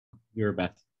You're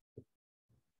Beth.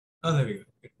 Oh, there we go.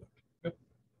 Yep.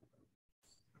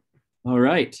 All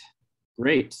right.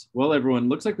 Great. Well, everyone,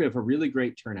 looks like we have a really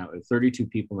great turnout of 32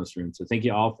 people in this room. So thank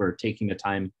you all for taking the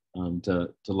time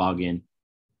to log in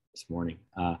this morning.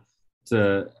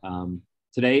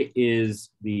 Today is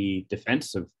the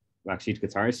defense of Rakshit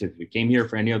Kothari. So if you came here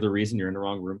for any other reason, you're in the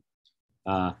wrong room.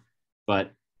 I've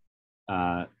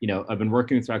been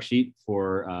working with Rakshit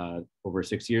for over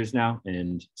 6 years now.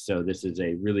 And so this is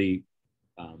a really,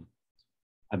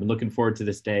 I've been looking forward to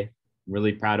this day. I'm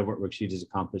really proud of what Rakshit has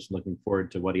accomplished, and looking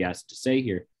forward to what he has to say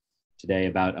here today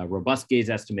about robust gaze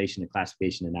estimation and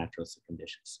classification in naturalistic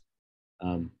conditions.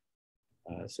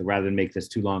 So rather than make this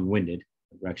too long-winded,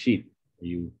 Rakshit, are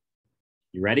you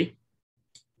ready?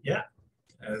 Yeah,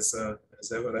 as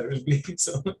ever I will be.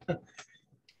 So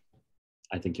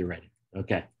I think you're ready.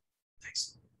 Okay.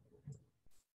 Thanks.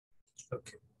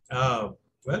 Okay.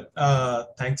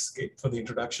 Thanks, Kate, for the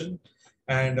introduction,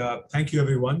 and thank you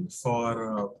everyone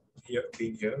for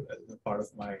being here as a part of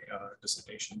my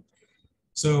dissertation.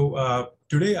 So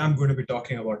today I'm going to be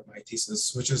talking about my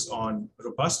thesis, which is on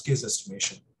robust gaze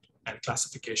estimation and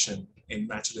classification in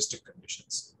naturalistic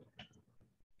conditions.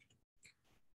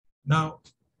 Now,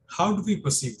 how do we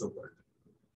perceive the world?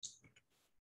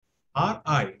 Our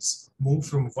eyes move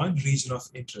from one region of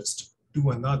interest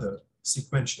to another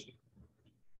sequentially.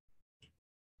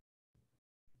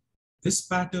 This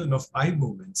pattern of eye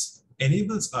movements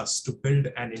enables us to build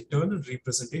an internal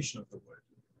representation of the world,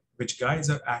 which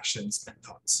guides our actions and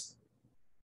thoughts.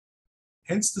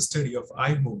 Hence, the study of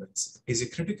eye movements is a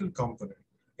critical component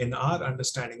in our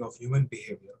understanding of human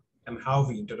behavior and how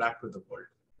we interact with the world.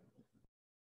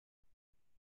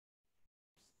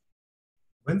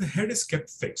 When the head is kept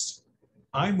fixed,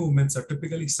 eye movements are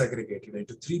typically segregated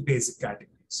into three basic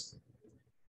categories.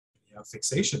 We have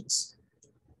fixations,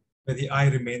 where the eye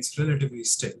remains relatively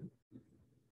still.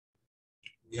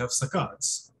 We have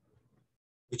saccades,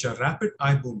 which are rapid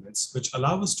eye movements which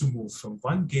allow us to move from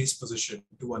one gaze position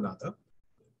to another.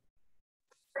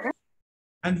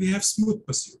 And we have smooth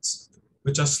pursuits,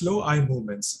 which are slow eye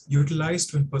movements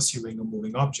utilized when pursuing a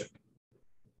moving object.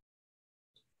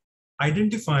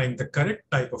 Identifying the correct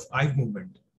type of eye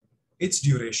movement, its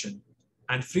duration,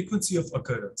 and frequency of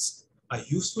occurrence are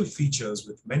useful features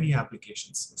with many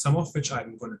applications, some of which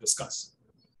I'm going to discuss.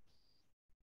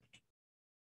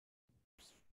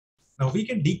 Now, we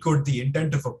can decode the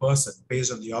intent of a person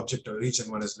based on the object or region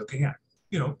one is looking at.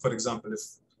 For example,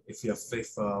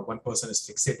 if one person is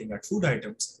fixating at food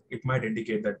items, it might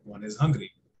indicate that one is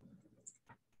hungry.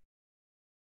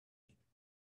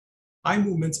 Eye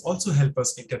movements also help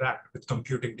us interact with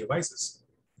computing devices.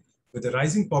 With the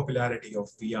rising popularity of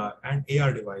VR and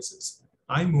AR devices,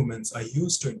 eye movements are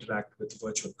used to interact with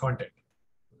virtual content.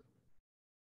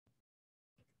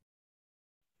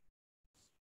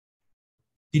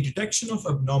 The detection of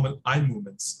abnormal eye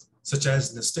movements, such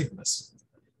as nystagmus,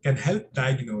 can help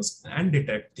diagnose and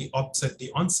detect the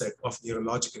onset of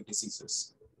neurological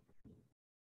diseases.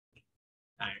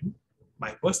 And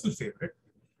my personal favorite,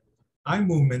 eye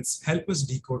movements help us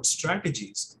decode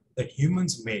strategies that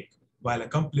humans make while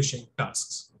accomplishing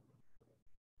tasks.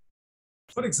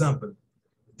 For example,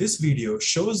 this video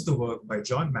shows the work by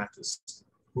John Mathis,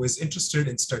 who is interested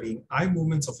in studying eye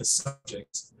movements of his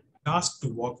subjects tasked to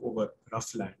walk over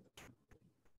rough land.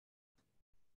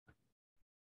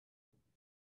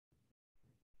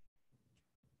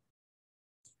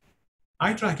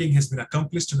 Eye tracking has been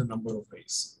accomplished in a number of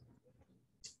ways.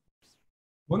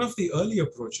 One of the early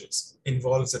approaches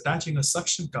involves attaching a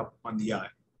suction cup on the eye.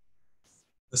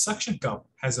 The suction cup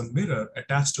has a mirror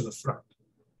attached to the front.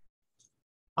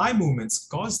 Eye movements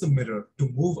cause the mirror to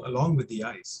move along with the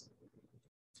eyes.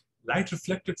 Light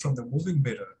reflected from the moving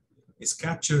mirror is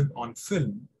captured on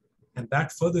film, and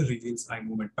that further reveals eye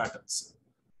movement patterns.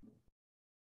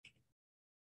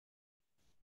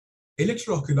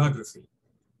 Electrooculography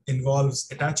involves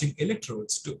attaching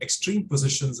electrodes to extreme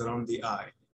positions around the eye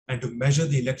and to measure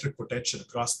the electric potential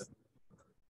across them.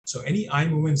 So any eye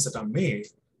movements that are made,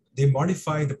 they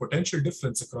modify the potential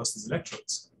difference across these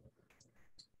electrodes.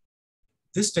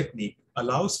 This technique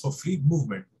allows for free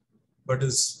movement, but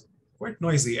is quite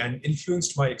noisy and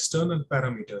influenced by external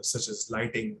parameters such as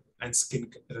lighting and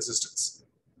skin resistance.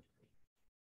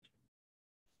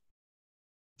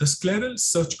 The scleral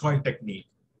search coil technique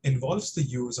involves the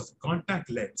use of a contact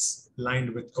lens lined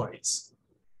with coils.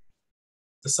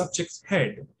 The subject's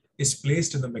head is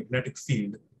placed in the magnetic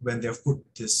field when they have put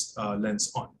this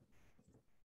lens on.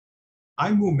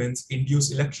 Eye movements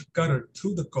induce electric current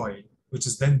through the coil, which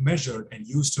is then measured and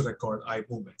used to record eye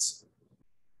movements.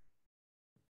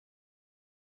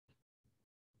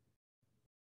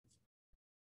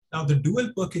 Now, the dual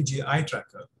Purkinje eye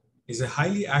tracker is a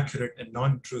highly accurate and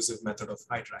non-intrusive method of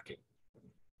eye tracking.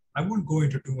 I won't go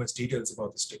into too much details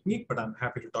about this technique, but I'm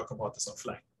happy to talk about this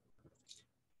offline.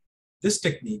 This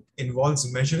technique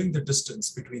involves measuring the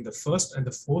distance between the first and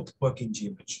the fourth Purkinje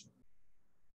image.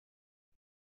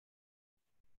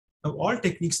 Now, all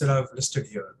techniques that I've listed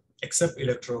here, except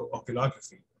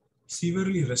electrooculography,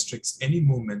 severely restricts any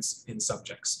movements in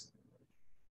subjects.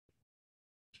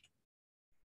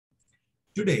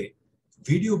 Today,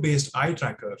 video-based eye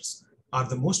trackers are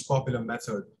the most popular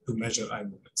method to measure eye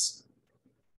movements.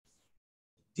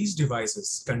 These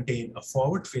devices contain a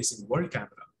forward-facing world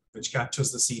camera, which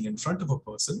captures the scene in front of a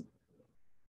person,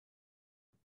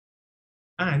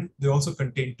 and they also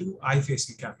contain two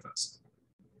eye-facing cameras.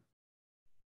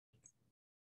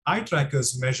 Eye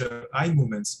trackers measure eye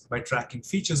movements by tracking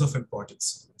features of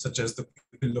importance, such as the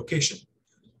pupil location,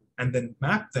 and then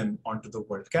map them onto the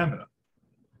world camera.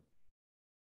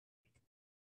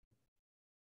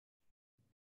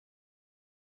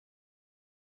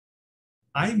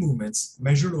 Eye movements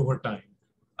measured over time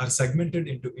are segmented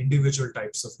into individual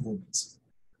types of movements.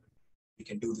 We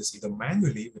can do this either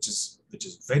manually, which is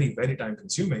very, very time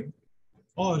consuming,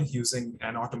 or using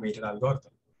an automated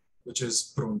algorithm, which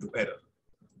is prone to error.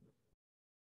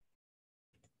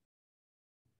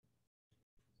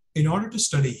 In order to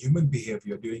study human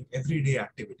behavior during everyday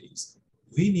activities,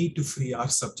 we need to free our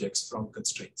subjects from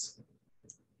constraints.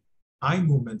 Eye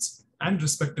movements and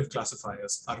respective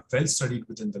classifiers are well studied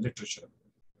within the literature.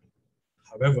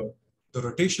 However, the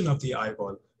rotation of the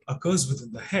eyeball occurs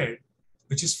within the head,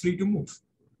 which is free to move.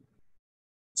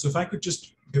 So if I could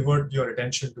just divert your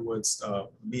attention towards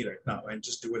me right now and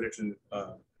just do a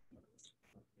little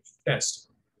test.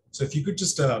 So if you could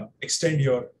just extend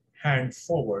your hand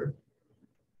forward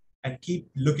and keep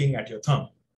looking at your thumb.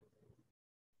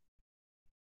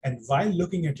 And while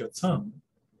looking at your thumb,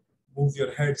 move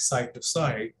your head side to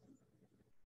side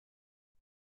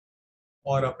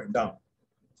or up and down.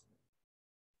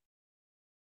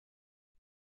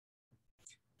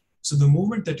 So the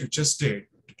movement that you just did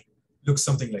looks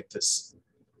something like this.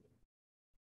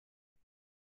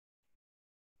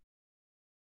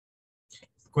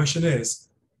 The question is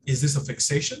this a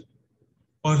fixation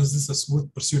or is this a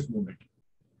smooth pursuit movement?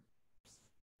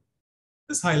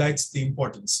 This highlights the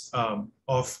importance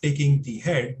of taking the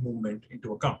head movement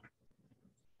into account.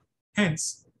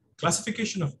 Hence,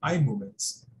 classification of eye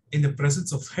movements in the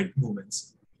presence of head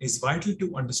movements is vital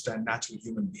to understand natural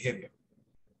human behavior.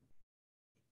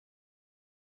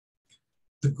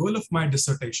 The goal of my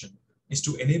dissertation is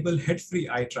to enable head-free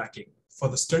eye tracking for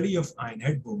the study of eye and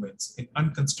head movements in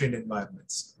unconstrained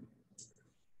environments.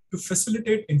 To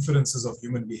facilitate inferences of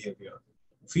human behavior,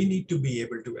 we need to be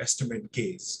able to estimate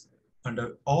gaze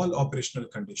under all operational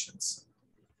conditions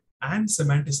and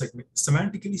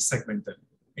semantically segment them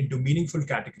into meaningful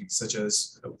categories such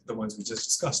as the ones we just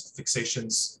discussed,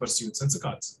 fixations, pursuits, and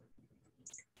saccades.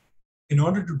 In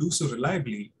order to do so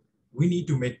reliably, we need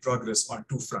to make progress on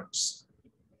two fronts.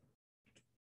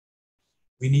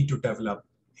 We need to develop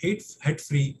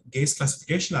head-free gaze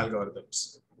classification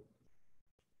algorithms,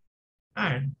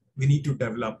 and we need to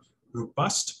develop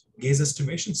robust gaze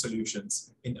estimation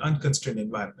solutions in unconstrained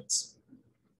environments.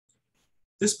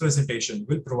 This presentation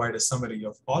will provide a summary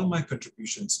of all my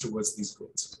contributions towards these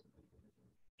goals.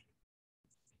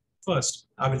 First,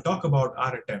 I will talk about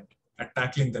our attempt at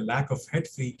tackling the lack of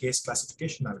head-free gaze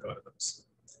classification algorithms.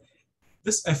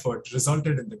 This effort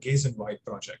resulted in the Gaze and Wide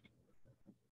project.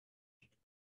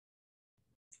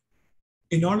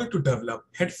 In order to develop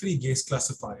head-free gaze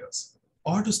classifiers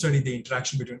or to study the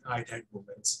interaction between eye and head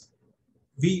movements,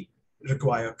 we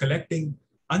require collecting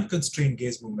unconstrained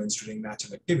gaze movements during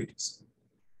natural activities.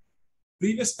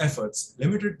 Previous efforts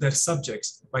limited their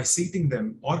subjects by seating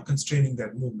them or constraining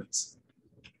their movements.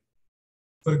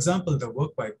 For example, the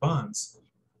work by Barnes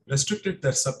restricted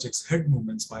their subjects' head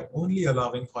movements by only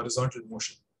allowing horizontal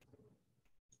motion.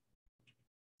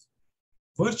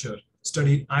 Vircher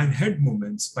studied eye and head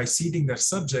movements by seating their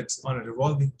subjects on a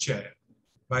revolving chair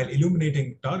while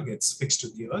illuminating targets fixed to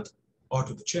the earth or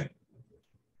to the chair.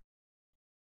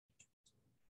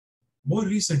 More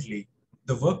recently,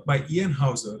 the work by Ian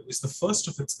Hauser is the first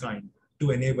of its kind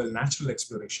to enable natural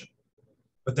exploration,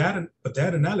 but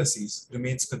their analysis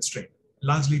remains constrained,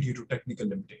 largely due to technical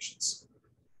limitations.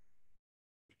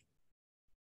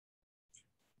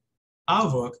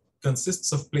 Our work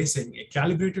consists of placing a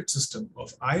calibrated system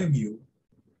of IMU,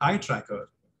 eye tracker,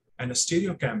 and a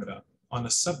stereo camera on a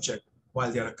subject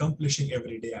while they are accomplishing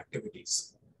everyday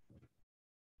activities.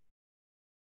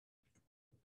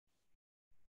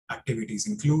 Activities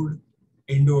include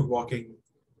indoor walking,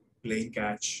 playing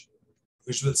catch,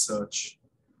 visual search,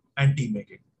 and team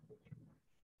making.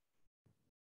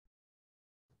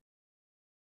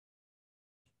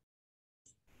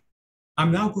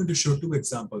 I'm now going to show two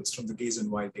examples from the gaze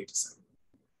and wild dataset.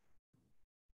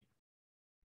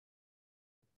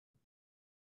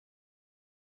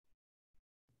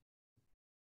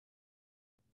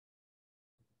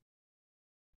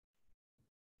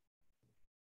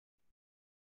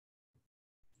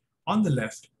 On the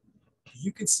left,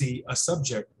 you can see a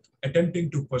subject attempting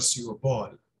to pursue a ball,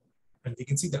 and we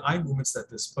can see the eye movements that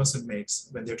this person makes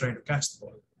when they're trying to catch the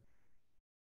ball.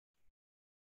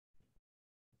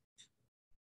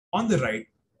 On the right,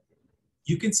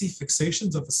 you can see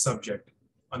fixations of a subject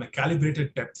on a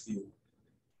calibrated depth view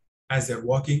as they're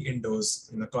walking indoors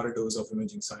in the corridors of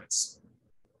imaging science.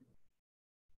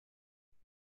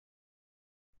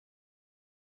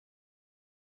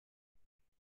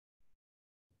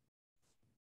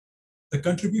 The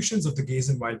contributions of the Gaze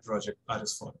and Wild project are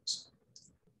as follows.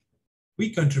 We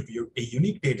contribute a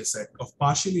unique dataset of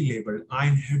partially labeled eye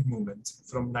and head movements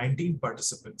from 19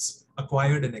 participants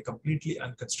acquired in a completely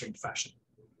unconstrained fashion.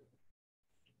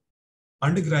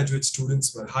 Undergraduate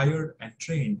students were hired and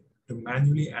trained to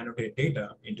manually annotate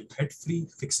data into head-free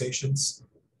fixations,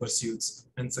 pursuits,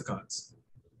 and saccades.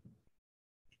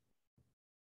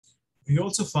 We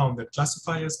also found that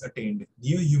classifiers attained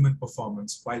near human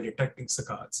performance while detecting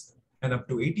saccades and up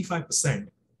to 85%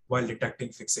 while detecting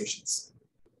fixations.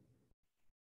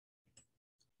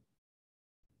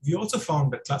 We also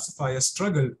found that classifiers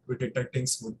struggled with detecting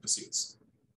smooth pursuits.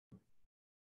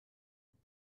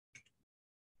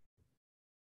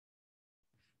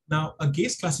 Now, a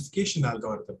gaze classification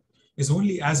algorithm is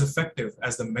only as effective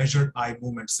as the measured eye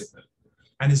movement signal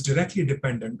and is directly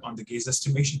dependent on the gaze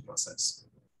estimation process.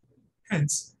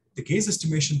 Hence, the gaze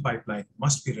estimation pipeline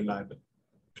must be reliable.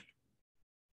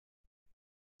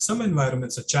 Some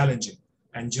environments are challenging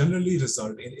and generally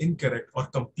result in incorrect or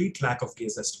complete lack of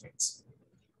gaze estimates.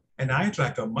 An eye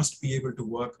tracker must be able to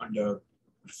work under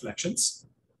reflections.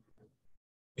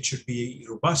 It should be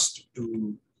robust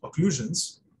to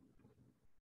occlusions.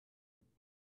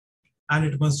 And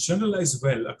it must generalize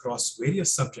well across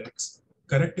various subjects,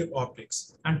 corrective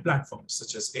optics, and platforms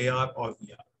such as AR or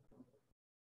VR.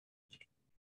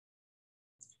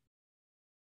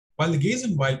 While the Gaze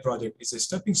and Wild project is a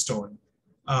stepping stone,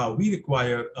 we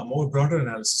require a more broader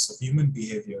analysis of human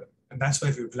behavior, and that's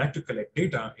why we would like to collect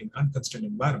data in unconstrained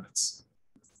environments.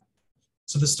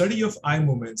 So the study of eye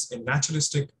movements in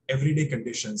naturalistic everyday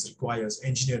conditions requires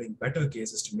engineering better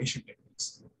gaze estimation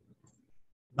techniques.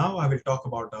 Now I will talk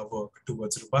about our work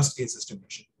towards robust gaze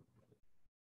estimation.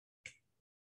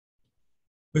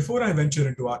 Before I venture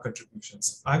into our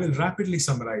contributions, I will rapidly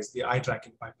summarize the eye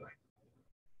tracking pipeline.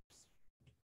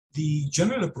 The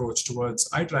general approach towards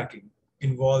eye tracking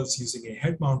involves using a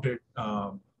head-mounted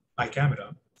eye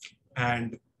camera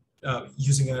and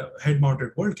using a head-mounted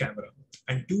world camera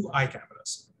and two eye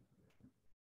cameras.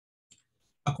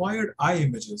 Acquired eye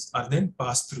images are then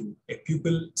passed through a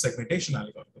pupil segmentation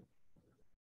algorithm.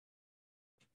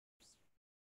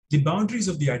 The boundaries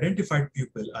of the identified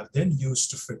pupil are then used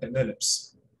to fit an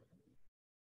ellipse.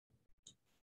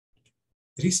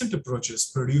 Recent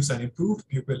approaches produce an improved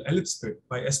pupil ellipse fit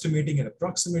by estimating an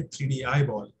approximate 3D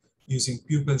eyeball using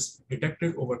pupils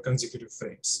detected over consecutive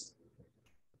frames.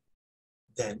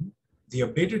 Then, the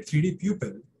updated 3D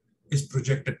pupil is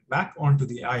projected back onto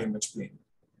the eye image plane.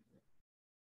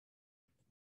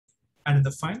 And in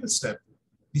the final step,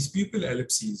 these pupil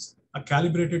ellipses are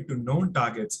calibrated to known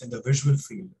targets in the visual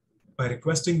field by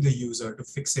requesting the user to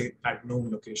fixate at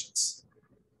known locations.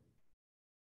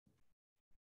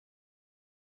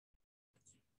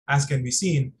 As can be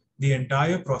seen, the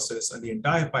entire process and the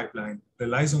entire pipeline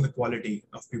relies on the quality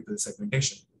of pupil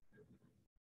segmentation.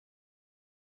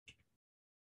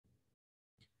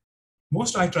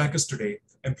 Most eye trackers today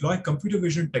employ computer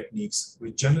vision techniques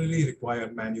which generally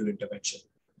require manual intervention.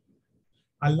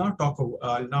 I'll now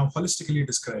holistically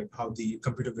describe how the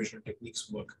computer vision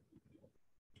techniques work.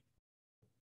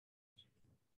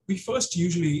 These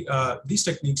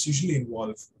techniques usually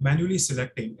involve manually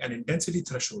selecting an intensity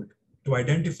threshold to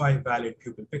identify valid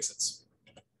pupil pixels.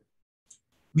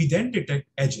 We then detect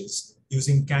edges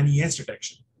using canny edge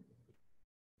detection.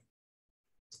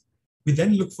 We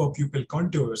then look for pupil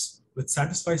contours which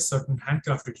satisfy certain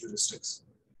handcrafted heuristics.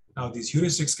 Now, these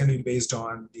heuristics can be based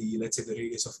on let's say, the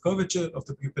radius of curvature of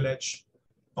the pupil edge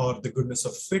or the goodness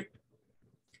of fit.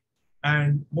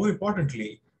 And more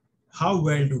importantly, how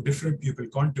well do different pupil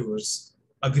contours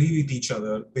agree with each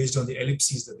other based on the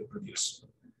ellipses that they produce.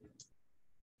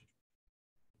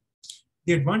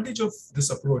 The advantage of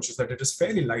this approach is that it is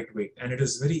fairly lightweight and it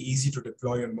is very easy to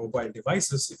deploy on mobile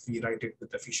devices if we write it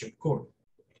with efficient code.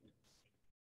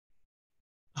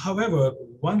 However,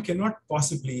 one cannot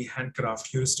possibly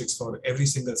handcraft heuristics for every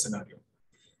single scenario.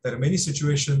 There are many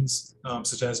situations,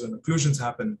 such as when occlusions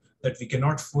happen, that we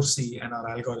cannot foresee and our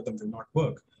algorithm will not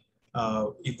work,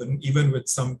 even with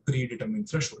some predetermined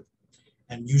threshold.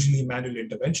 And usually manual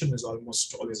intervention is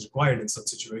almost always required in such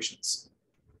situations.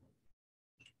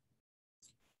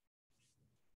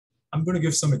 I'm going to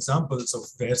give some examples of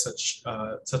where such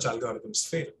algorithms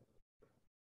fail.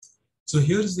 So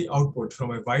here's the output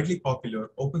from a widely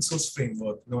popular open source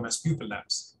framework known as Pupil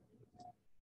Labs.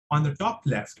 On the top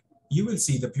left, you will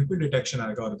see the pupil detection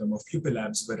algorithm of Pupil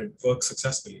Labs where it works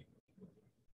successfully.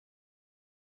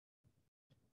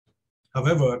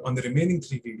 However, on the remaining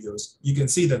 3 videos, you can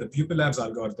see that the Pupil Labs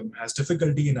algorithm has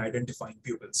difficulty in identifying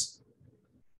pupils.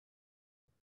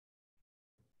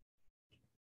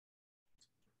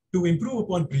 To improve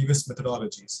upon previous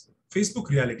methodologies, Facebook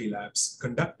Reality Labs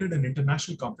conducted an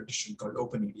international competition called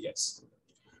OpenEDS.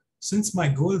 Since my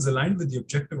goals aligned with the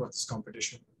objective of this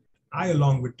competition, I,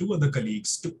 along with 2 other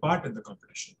colleagues, took part in the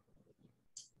competition.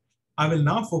 I will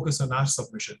now focus on our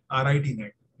submission,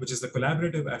 RITNet, which is the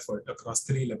collaborative effort across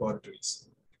 3 laboratories.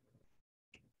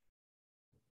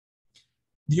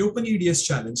 The OpenEDS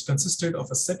challenge consisted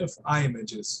of a set of eye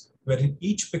images, wherein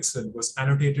each pixel was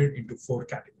annotated into 4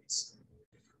 categories.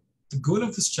 The goal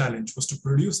of this challenge was to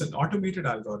produce an automated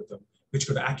algorithm which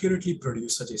could accurately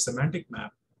produce such a semantic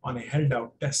map on a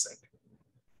held-out test set.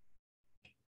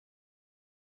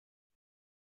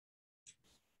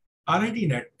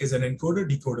 RITNet is an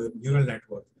encoder-decoder neural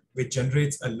network which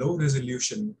generates a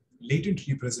low-resolution latent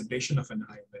representation of an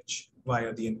eye image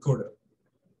via the encoder.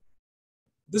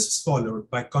 This is followed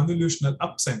by convolutional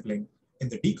upsampling in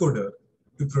the decoder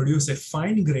to produce a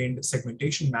fine-grained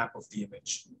segmentation map of the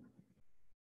image.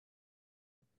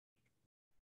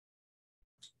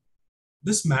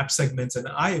 This map segments an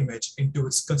eye image into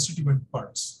its constituent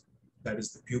parts, that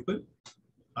is the pupil,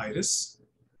 iris,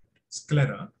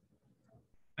 sclera,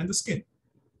 and the skin.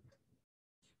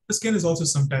 The skin is also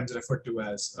sometimes referred to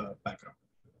as background.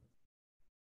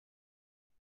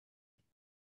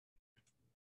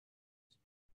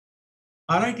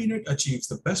 RITNet achieves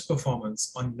the best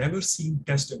performance on never-seen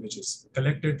test images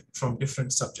collected from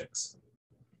different subjects.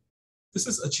 This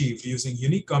is achieved using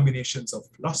unique combinations of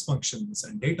loss functions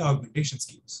and data augmentation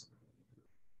schemes.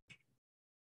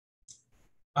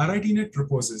 RITNet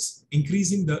proposes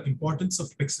increasing the importance of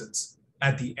pixels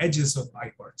at the edges of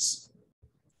eye parts.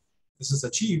 This is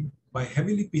achieved by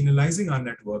heavily penalizing our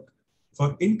network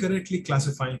for incorrectly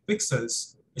classifying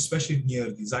pixels, especially near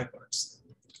these eye parts.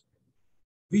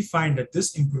 We find that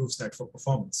this improves network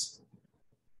performance.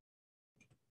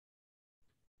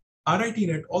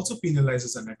 RITNet also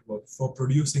penalizes a network for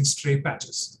producing stray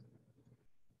patches.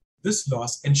 This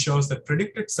loss ensures that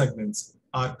predicted segments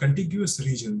are contiguous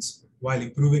regions while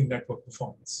improving network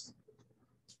performance.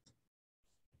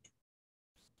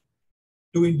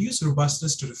 To induce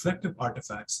robustness to reflective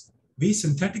artifacts, we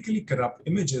synthetically corrupt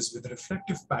images with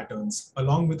reflective patterns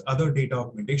along with other data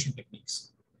augmentation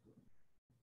techniques.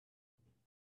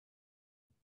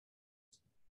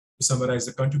 To summarize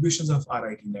the contributions of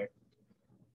RITNet,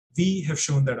 we have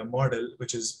shown that a model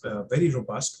which is very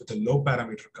robust with a low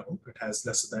parameter count, it has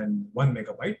less than 1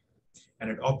 megabyte, and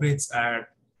it operates at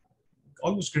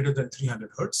almost greater than 300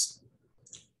 Hertz.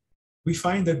 We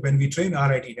find that when we train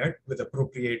RITNet with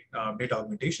appropriate data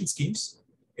augmentation schemes,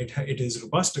 it is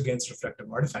robust against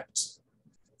reflective artifacts.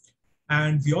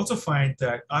 And we also find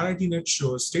that RITNet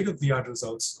shows state-of-the-art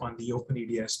results on the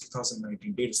OpenEDS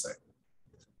 2019 dataset.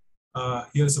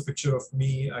 Here's a picture of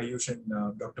me, Ayush,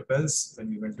 and Dr. Pels when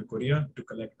we went to Korea to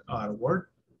collect our award.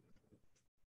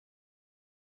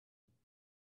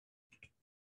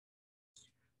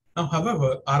 Now,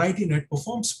 however, RITNet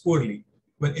performs poorly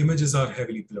when images are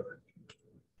heavily blurred.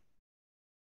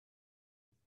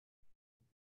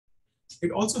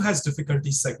 It also has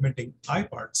difficulty segmenting eye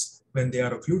parts when they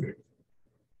are occluded.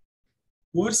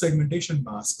 Poor segmentation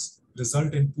masks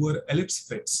result in poor ellipse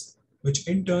fits, which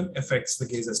in turn affects the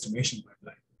gaze estimation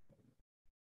pipeline.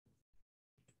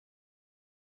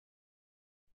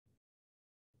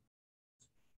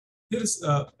 Here's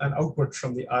an output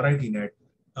from the RITNet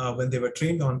when they were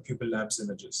trained on Pupil Labs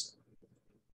images.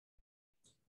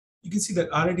 You can see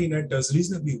that RITNet does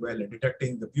reasonably well in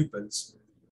detecting the pupils,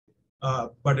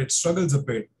 but it struggles a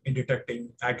bit in detecting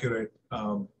accurate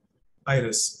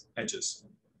iris edges.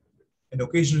 And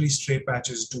occasionally stray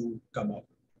patches do come up.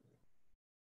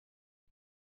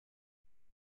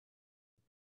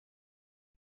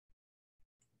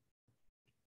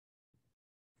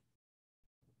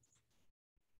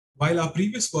 While our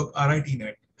previous work,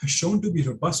 RITNet, has shown to be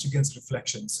robust against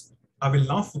reflections, I will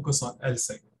now focus on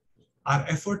LSEG, our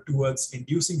effort towards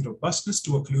inducing robustness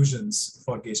to occlusions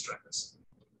for gaze trackers.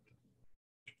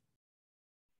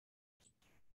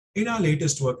 In our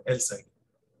latest work, LSEG,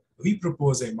 we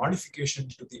propose a modification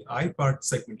to the I-part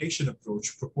segmentation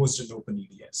approach proposed in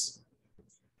OpenEDS.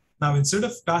 Now, instead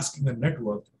of tasking a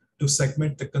network to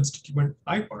segment the constituent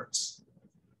I-parts,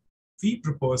 we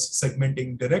propose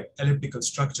segmenting direct elliptical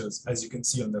structures, as you can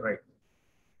see on the right.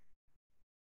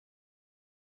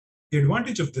 The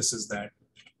advantage of this is that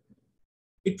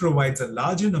it provides a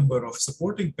larger number of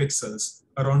supporting pixels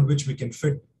around which we can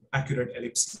fit accurate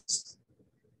ellipses.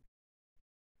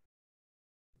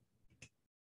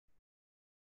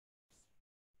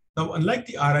 Now, unlike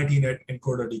the RITNet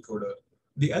encoder-decoder,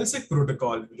 the LSEG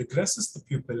protocol regresses the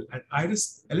pupil and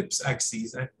iris ellipse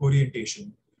axes and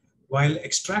orientation while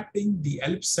extracting the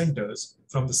ellipse centers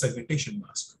from the segmentation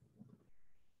mask.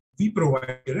 We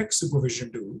provide direct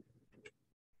supervision to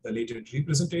the latent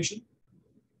representation,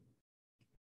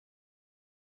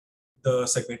 the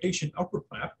segmentation output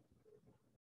map,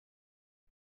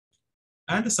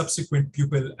 and the subsequent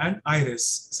pupil and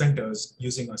iris centers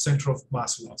using a center of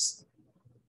mass loss.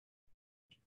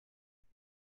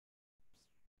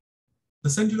 The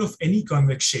center of any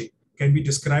convex shape can be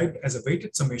described as a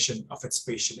weighted summation of its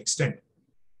spatial extent.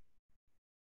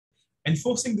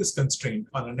 Enforcing this constraint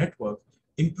on a network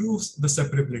improves the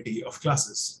separability of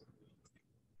classes.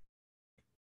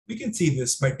 We can see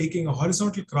this by taking a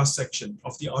horizontal cross-section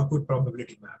of the output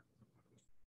probability map.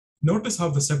 Notice how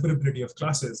the separability of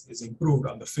classes is improved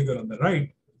on the figure on the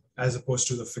right as opposed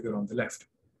to the figure on the left.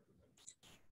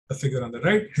 The figure on the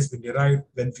right has been derived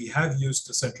when we have used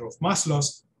the center of mass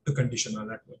loss to condition our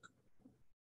network.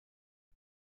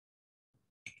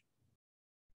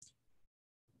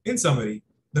 In summary,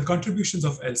 the contributions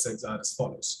of LSEGs are as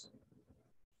follows.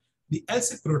 The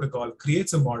LSEG protocol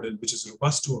creates a model which is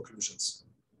robust to occlusions.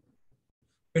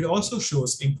 It also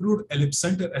shows improved ellipse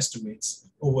center estimates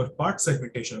over part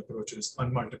segmentation approaches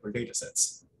on multiple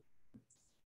datasets.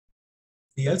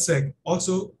 The LSEG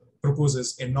also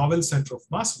proposes a novel center of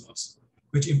mass loss,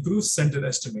 which improves center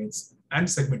estimates and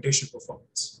segmentation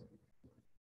performance.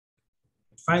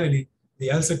 Finally, the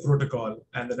LSEG protocol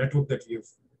and the network that we've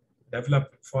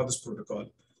developed for this protocol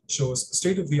shows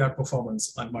state-of-the-art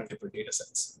performance on multiple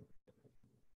datasets.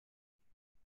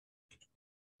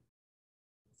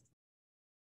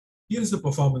 Here's the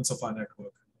performance of our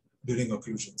network during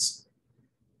occlusions.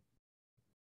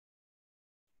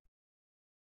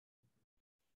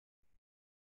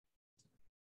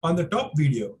 On the top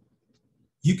video,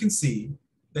 you can see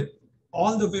that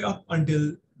all the way up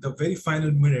until the very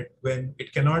final minute when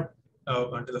it cannot,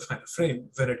 until the final frame,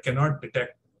 when it cannot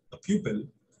detect a pupil,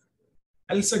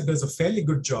 LSEG does a fairly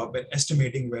good job in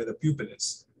estimating where the pupil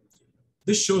is.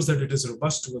 This shows that it is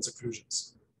robust towards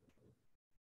occlusions.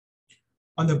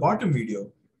 On the bottom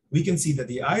video, we can see that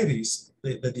the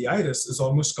iris is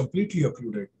almost completely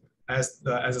occluded as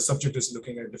the subject is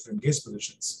looking at different gaze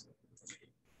positions.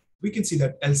 We can see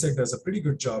that LSEG does a pretty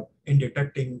good job in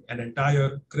detecting an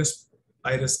entire crisp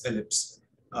iris ellipse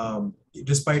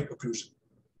despite occlusion.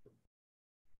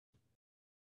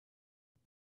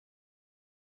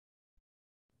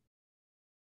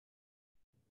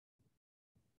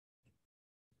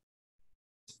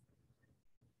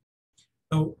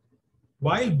 Now,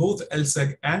 while both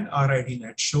LSEG and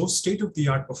RITNet show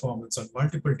state-of-the-art performance on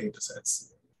multiple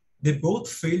datasets, they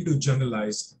both fail to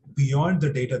generalize beyond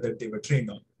the data that they were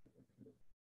trained on.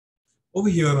 Over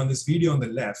here on this video on the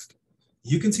left,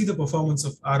 you can see the performance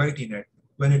of RITNet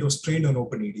when it was trained on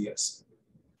OpenEDS.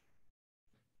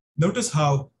 Notice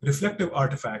how reflective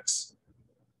artifacts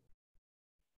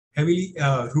heavily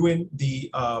ruin the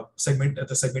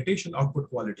segmentation output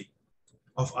quality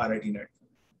of RITNet.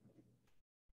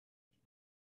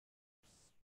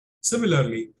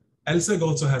 Similarly, LSEG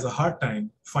also has a hard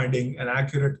time finding an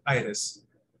accurate iris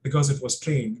because it was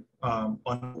trained on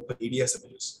OpenEDS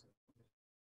images.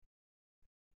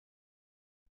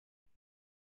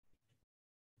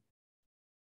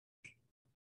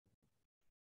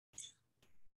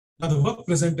 Now, the work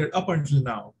presented up until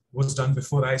now was done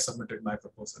before I submitted my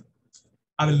proposal.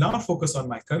 I will now focus on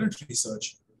my current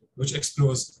research, which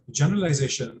explores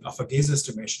generalization of a gaze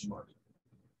estimation model.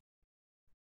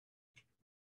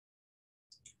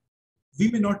 We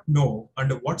may not know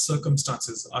under what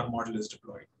circumstances our model is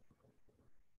deployed.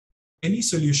 Any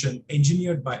solution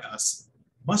engineered by us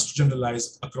must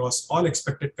generalize across all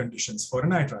expected conditions for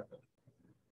an eye tracker.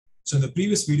 So in the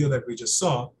previous video that we just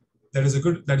saw, that is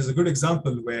a good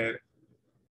example where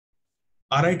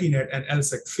RITNet and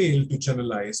LSEG failed to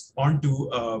generalize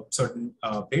onto a certain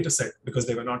data set because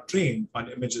they were not trained on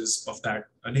images of that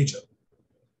nature.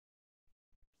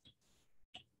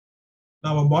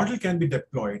 Now, a model can be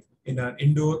deployed in an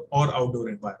indoor or outdoor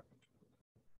environment.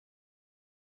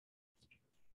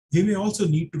 We may also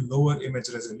need to lower image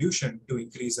resolution to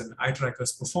increase an eye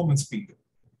tracker's performance speed.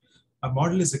 A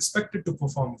model is expected to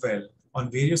perform well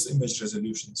on various image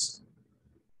resolutions.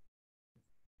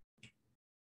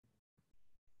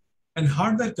 And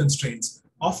hardware constraints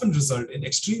often result in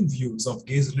extreme views of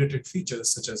gaze-related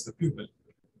features such as the pupil.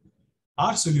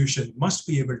 Our solution must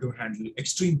be able to handle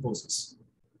extreme poses.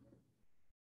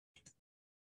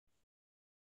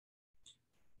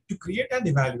 To create and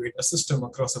evaluate a system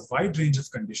across a wide range of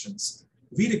conditions,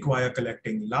 we require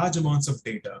collecting large amounts of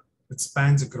data that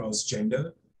spans across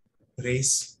gender,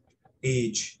 race,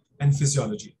 age, and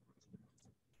physiology.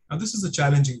 Now, this is a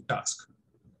challenging task.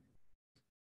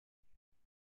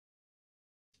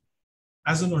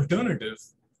 As an alternative,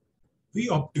 we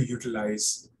opt to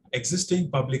utilize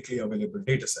existing publicly available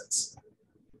datasets.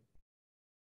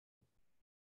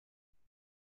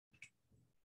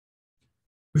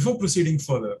 Before proceeding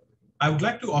further, I would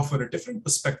like to offer a different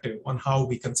perspective on how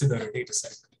we consider a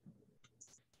dataset.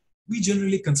 We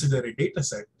generally consider a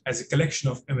dataset as a collection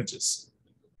of images.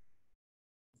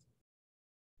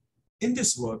 In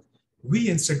this work, we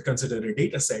instead consider a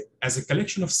dataset as a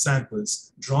collection of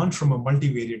samples drawn from a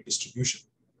multivariate distribution.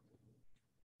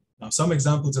 Now, some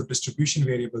examples of distribution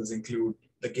variables include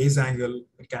the gaze angle,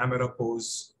 the camera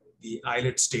pose, the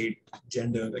eyelid state,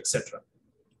 gender, etc.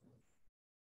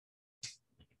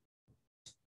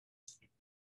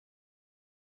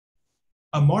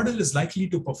 A model is likely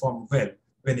to perform well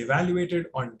when evaluated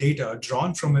on data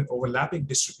drawn from an overlapping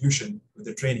distribution with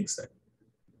the training set.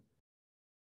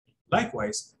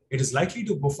 Likewise, it is likely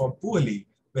to perform poorly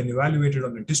when evaluated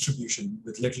on a distribution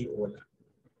with little overlap.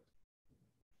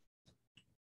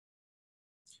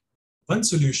 One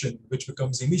solution which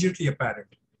becomes immediately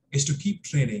apparent is to keep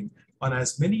training on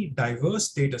as many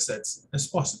diverse data sets as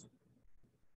possible.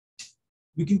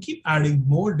 We can keep adding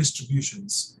more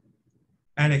distributions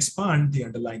and expand the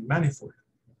underlying manifold.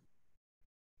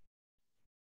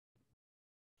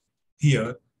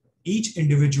 Here, each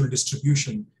individual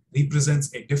distribution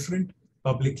represents a different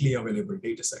publicly available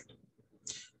dataset.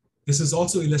 This is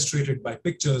also illustrated by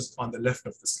pictures on the left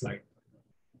of the slide.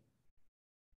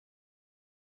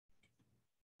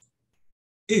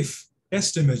 If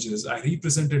test images are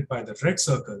represented by the red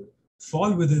circle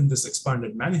fall within this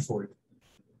expanded manifold,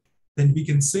 then we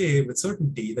can say with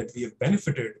certainty that we have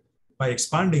benefited by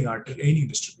expanding our training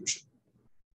distribution.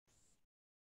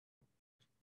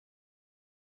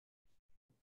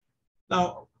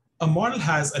 Now, a model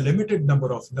has a limited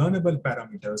number of learnable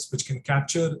parameters which can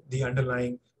capture the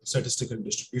underlying statistical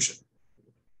distribution.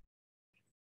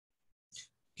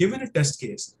 Given a test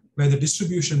case where the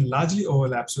distribution largely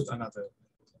overlaps with another,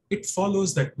 it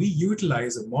follows that we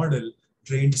utilize a model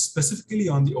trained specifically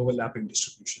on the overlapping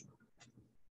distribution.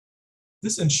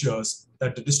 This ensures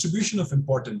that the distribution of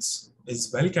importance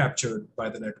is well captured by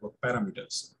the network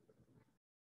parameters.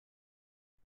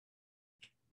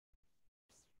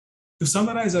 To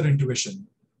summarize our intuition,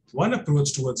 one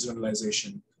approach towards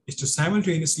generalization is to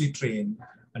simultaneously train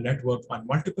a network on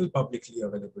multiple publicly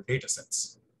available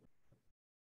datasets.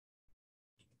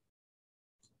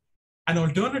 An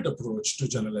alternate approach to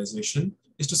generalization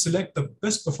is to select the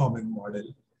best performing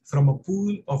model from a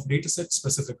pool of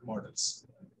dataset-specific models.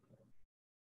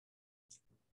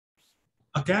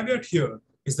 A caveat here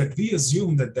is that we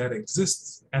assume that there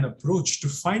exists an approach to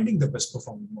finding the best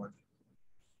performing model.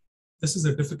 This is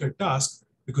a difficult task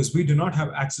because we do not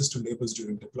have access to labels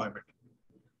during deployment.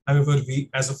 However, we,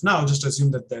 as of now, just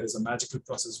assume that there is a magical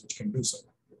process which can do so.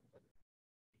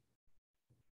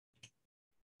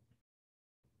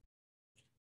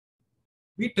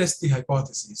 We test the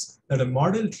hypothesis that a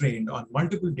model trained on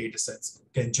multiple datasets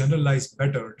can generalize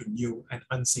better to new and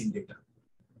unseen data.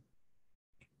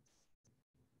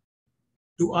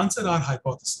 To answer our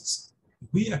hypothesis,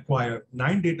 we acquire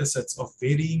 9 datasets of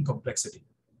varying complexity.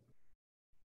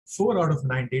 4 out of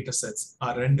 9 datasets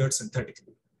are rendered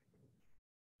synthetically.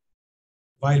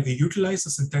 While we utilize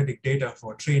the synthetic data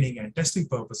for training and testing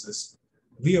purposes,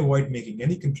 we avoid making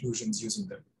any conclusions using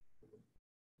them.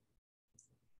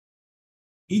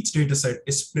 Each dataset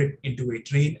is split into a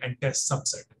train and test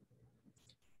subset.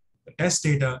 The test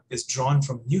data is drawn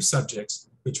from new subjects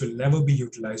which will never be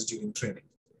utilized during training.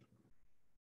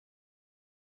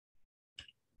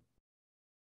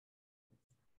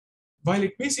 While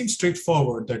it may seem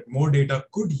straightforward that more data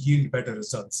could yield better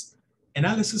results,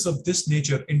 analysis of this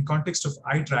nature in context of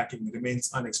eye tracking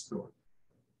remains unexplored.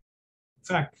 In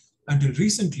fact, until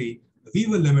recently, we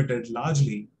were limited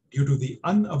largely due to the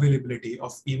unavailability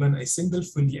of even a single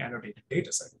fully annotated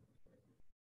dataset.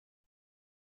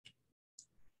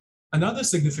 Another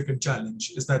significant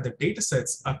challenge is that the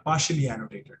datasets are partially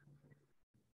annotated.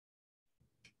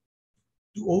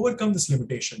 To overcome this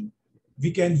limitation,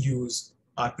 we can use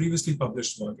our previously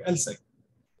published work, LSEG.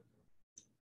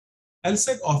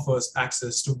 LSEG offers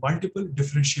access to multiple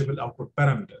differentiable output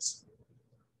parameters.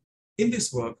 In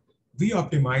this work, we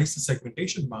optimize the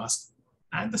segmentation mask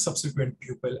and the subsequent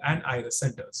pupil and iris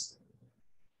centers.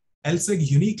 LSEG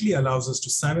uniquely allows us to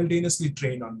simultaneously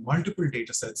train on multiple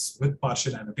datasets with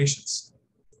partial annotations.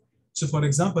 So for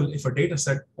example, if a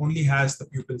dataset only has the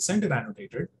pupil center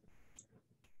annotated,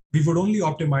 we would only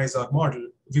optimize our model.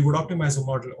 We would optimize a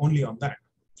model only on that,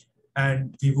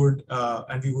 and we would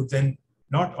then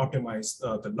not optimize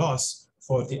the loss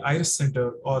for the iris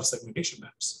center or segmentation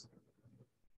maps.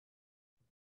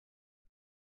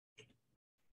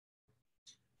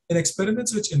 In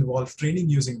experiments which involve training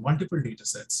using multiple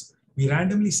datasets, we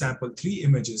randomly sample 3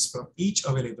 images from each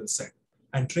available set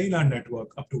and train our network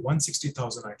up to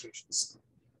 160,000 iterations.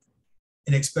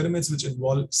 In experiments which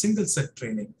involve single set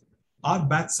training, our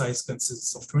batch size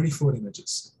consists of 24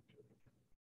 images.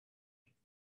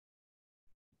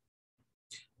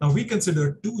 Now we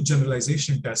consider 2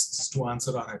 generalization tests to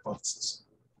answer our hypothesis: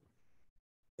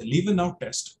 the leave and out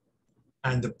test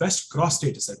and the best cross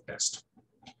dataset test.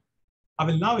 I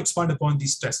will now expand upon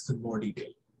these tests in more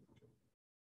detail.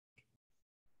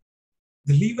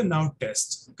 The leave and out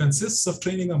test consists of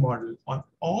training a model on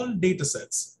all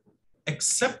datasets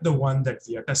except the one that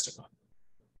we are testing on.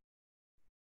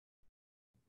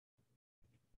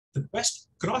 The best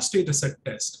cross dataset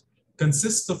test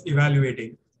consists of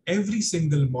evaluating every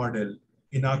single model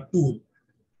in our pool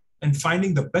and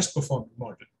finding the best performing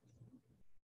model.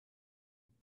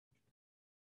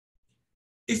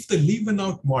 If the leave and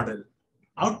out model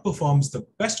outperforms the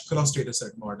best cross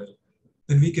dataset model,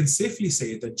 then we can safely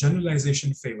say that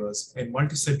generalization favors a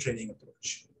multi-set training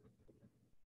approach.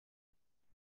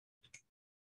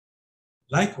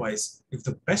 Likewise, if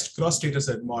the best cross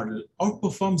dataset model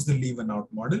outperforms the leave and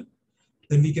out model,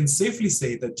 then we can safely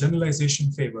say that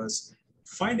generalization favors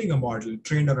finding a model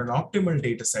trained on an optimal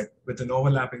dataset with an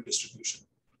overlapping distribution.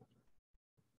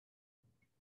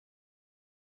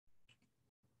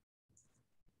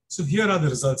 So here are the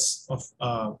results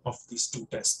of these 2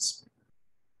 tests.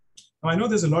 Now I know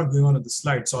there's a lot going on the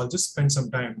slide, so I'll just spend some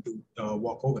time to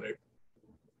walk over it.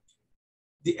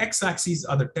 The x-axis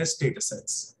are the test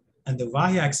datasets, and the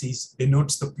y-axis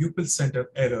denotes the pupil center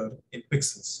error in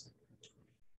pixels.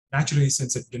 Naturally,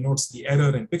 since it denotes the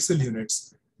error in pixel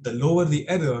units, the lower the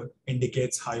error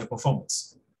indicates higher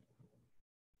performance.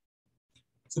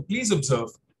 So please observe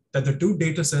that the 2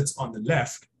 datasets on the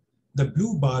left, the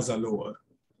blue bars are lower,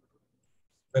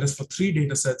 whereas for 3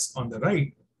 datasets on the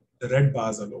right, the red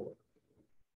bars are lower.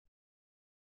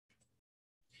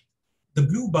 The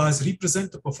blue bars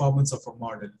represent the performance of a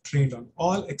model trained on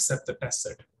all except the test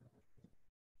set.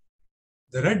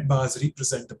 The red bars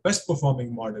represent the best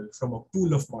performing model from a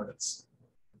pool of models.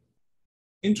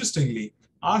 Interestingly,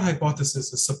 our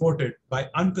hypothesis is supported by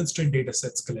unconstrained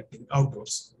datasets collecting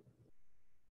outdoors.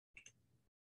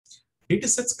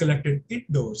 Datasets collected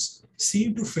indoors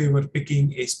seem to favor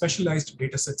picking a specialized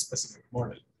dataset-specific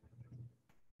model.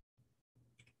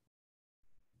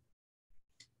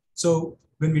 So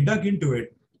when we dug into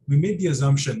it, we made the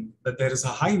assumption that there is a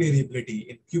high variability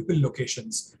in pupil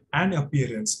locations and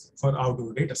appearance for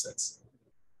outdoor datasets.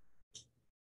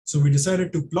 So we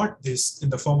decided to plot this in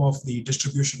the form of the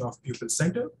distribution of pupil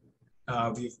center.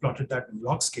 We've plotted that in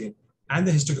log scale, and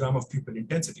the histogram of pupil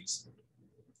intensities.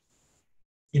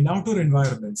 In outdoor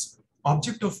environments,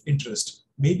 object of interest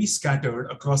may be scattered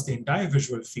across the entire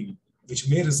visual field, which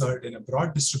may result in a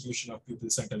broad distribution of pupil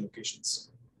center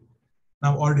locations.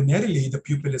 Now, ordinarily, the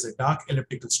pupil is a dark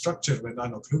elliptical structure when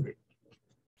unoccluded.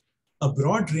 A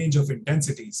broad range of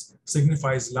intensities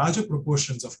signifies larger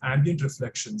proportions of ambient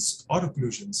reflections or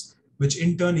occlusions, which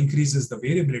in turn increases the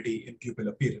variability in pupil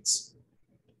appearance.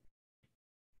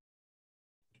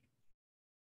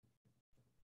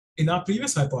 In our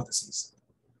previous hypotheses,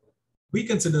 we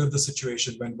consider the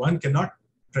situation when one cannot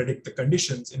predict the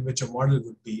conditions in which a model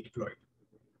would be deployed.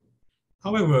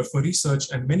 However, for research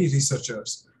and many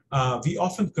researchers, we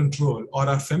often control or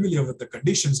are familiar with the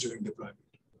conditions during deployment.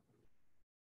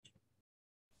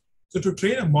 So to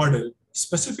train a model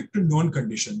specific to known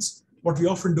conditions, what we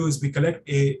often do is we collect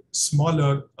a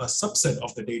smaller subset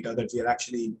of the data that we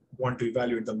actually want to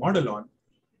evaluate the model on.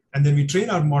 And then we train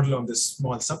our model on this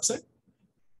small subset.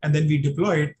 And then we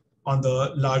deploy it on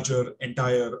the larger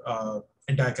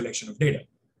entire collection of data.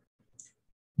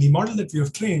 The model that we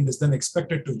have trained is then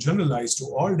expected to generalize to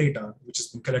all data which has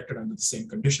been collected under the same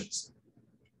conditions.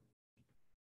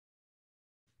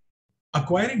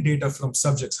 Acquiring data from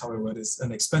subjects, however, is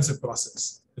an expensive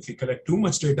process. If we collect too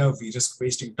much data, we risk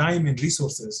wasting time and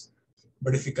resources.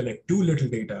 But if we collect too little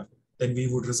data, then we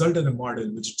would result in a model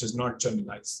which does not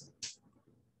generalize.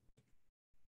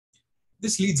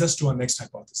 This leads us to our next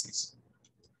hypothesis.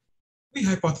 We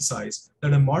hypothesize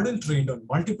that a model trained on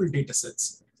multiple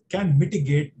datasets can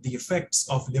mitigate the effects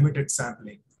of limited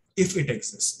sampling if it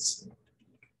exists.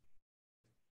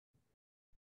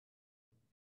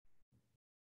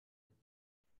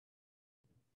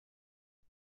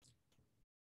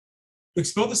 To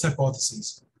explore this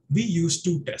hypothesis, we use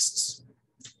two tests,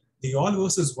 the all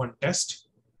versus one test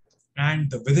and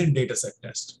the within dataset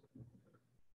test.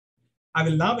 I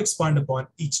will now expand upon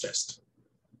each test.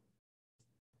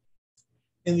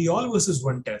 In the all versus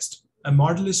one test, a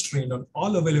model is trained on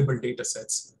all available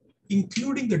datasets,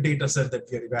 including the dataset that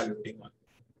we are evaluating on.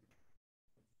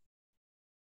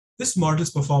 This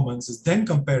model's performance is then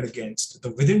compared against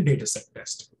the within dataset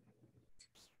test.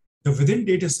 The within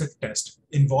dataset test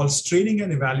involves training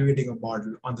and evaluating a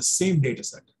model on the same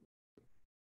dataset.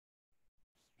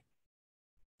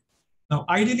 Now,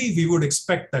 ideally, we would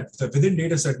expect that the within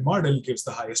dataset model gives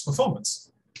the highest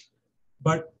performance.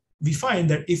 But we find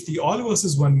that if the all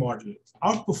versus one model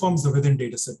outperforms the within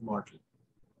dataset model,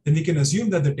 then we can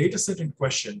assume that the dataset in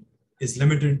question is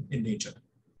limited in nature.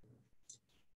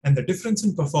 And the difference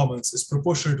in performance is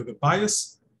proportional to the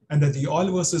bias, and that the all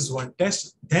versus one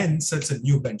test then sets a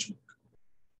new benchmark.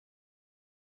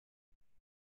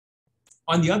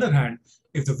 On the other hand,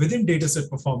 if the within dataset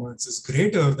performance is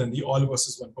greater than the all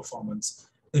versus one performance,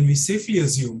 then we safely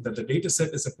assume that the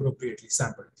dataset is appropriately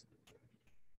sampled.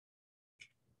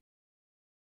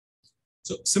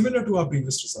 So similar to our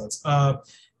previous results, or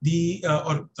the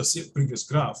previous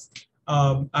graph,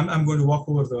 I'm going to walk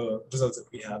over the results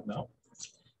that we have now.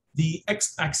 The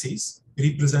x-axis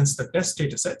represents the test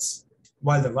datasets,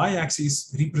 while the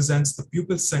y-axis represents the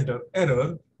pupil center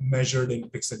error measured in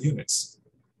pixel units.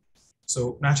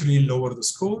 So naturally, lower the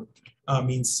score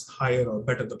means higher or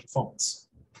better the performance.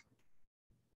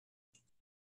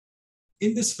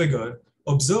 In this figure,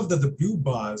 observe that the blue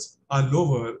bars are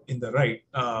lower in the right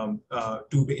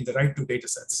two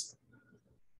datasets.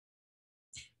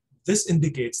 This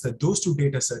indicates that those two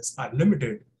datasets are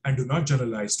limited and do not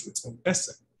generalize to its own test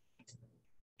set.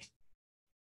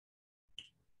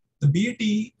 The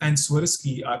BAT and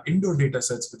Swirsky are indoor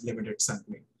datasets with limited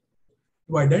sampling.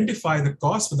 To identify the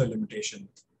cause for the limitation,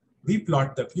 we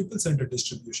plot the pupil-centered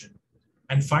distribution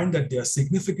and find that they are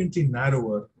significantly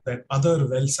narrower than other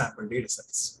well-sampled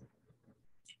datasets.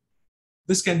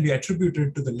 This can be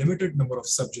attributed to the limited number of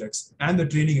subjects and the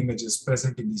training images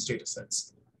present in these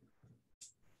datasets.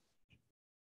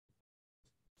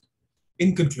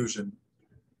 In conclusion,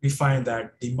 we find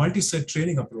that the multi-set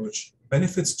training approach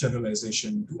benefits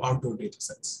generalization to outdoor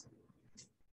datasets.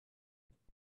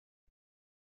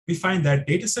 We find that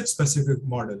dataset-specific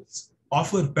models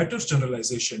offer better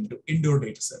generalization to indoor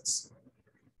datasets.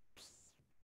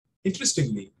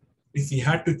 Interestingly, if we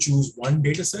had to choose one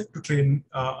dataset to train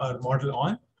our model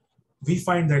on, we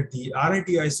find that the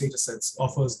RITI's datasets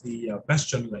offers the best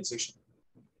generalization.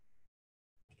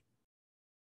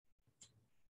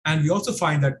 And we also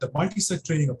find that the multi-set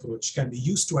training approach can be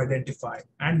used to identify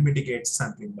and mitigate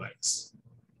sampling bias.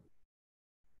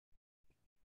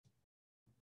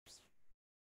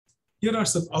 Here are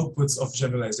some outputs of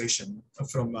generalization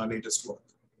from our latest work.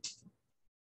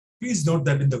 Please note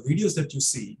that in the videos that you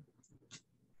see,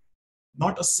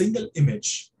 not a single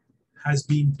image has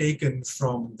been taken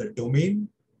from the domain,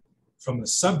 from a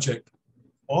subject,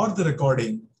 or the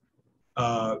recording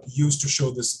used to show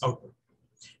this output.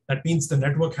 That means the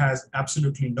network has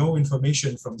absolutely no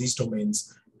information from these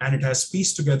domains, and it has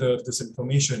pieced together this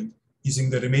information using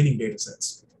the remaining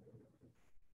datasets.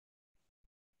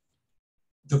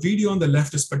 The video on the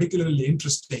left is particularly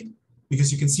interesting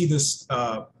because you can see this.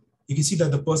 You can see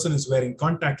that the person is wearing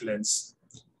contact lens,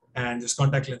 and this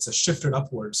contact lens is shifted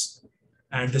upwards.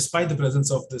 And despite the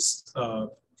presence of this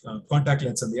contact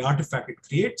lens and the artifact it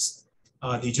creates,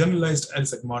 the generalized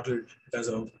LSEG model does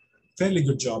a fairly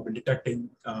good job in detecting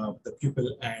the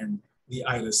pupil and the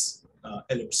iris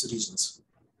ellipse regions.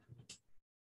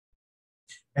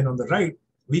 And on the right,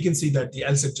 we can see that the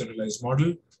LSEG generalized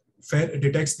model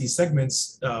detects these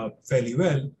segments fairly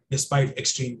well, despite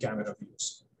extreme camera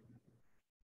views.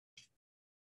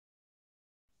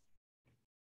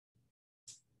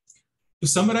 To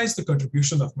summarize the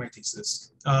contribution of my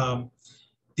thesis,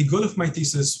 the goal of my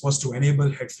thesis was to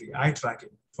enable head-free eye tracking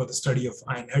for the study of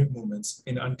eye and head movements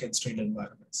in unconstrained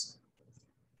environments.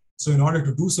 So in order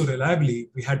to do so reliably,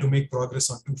 we had to make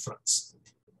progress on two fronts.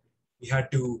 We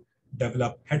had to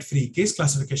develop head-free case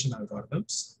classification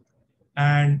algorithms,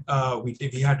 And we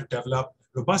had to develop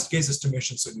robust gaze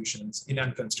estimation solutions in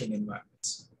unconstrained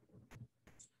environments.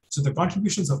 So the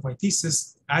contributions of my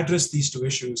thesis address these two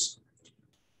issues.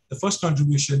 The first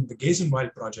contribution, the Gaze and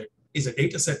Wild project, is a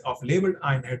data set of labeled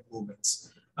iron head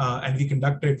movements. And we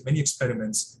conducted many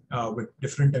experiments with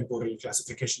different temporal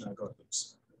classification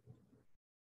algorithms.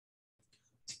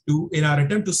 In our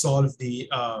attempt to solve the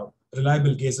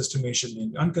reliable gaze estimation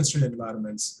in unconstrained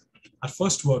environments, our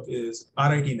first work is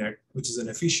RITNet, which is an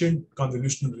efficient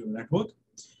convolutional neural network,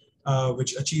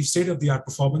 which achieves state-of-the-art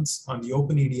performance on the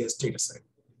OpenEDS dataset.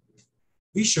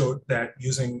 We showed that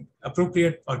using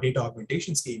appropriate data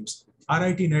augmentation schemes,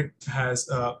 RITNet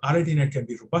can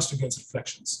be robust against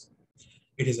reflections.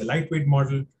 It is a lightweight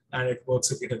model, and it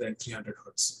works at greater than 300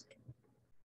 Hertz.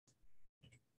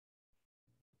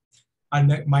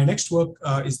 And my next work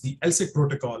is the LSEG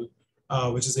protocol,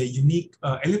 which is a unique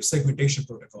ellipse segmentation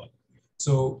protocol.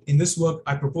 So in this work,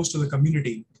 I propose to the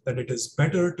community that it is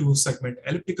better to segment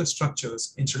elliptical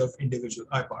structures instead of individual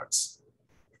eye parts.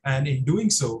 And in doing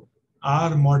so,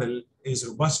 our model is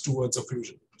robust towards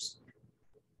occlusion.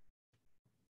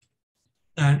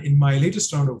 And in my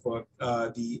latest round of work,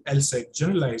 the LSEG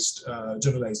generalized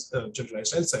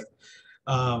LSEG,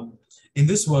 in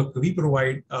this work, we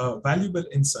provide valuable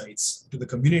insights to the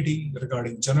community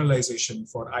regarding generalization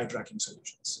for eye tracking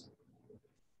solutions.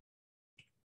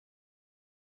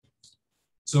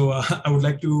 So I would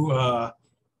like to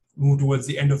move towards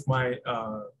the end of my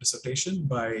dissertation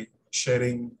by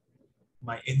sharing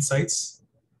my insights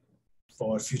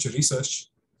for future research.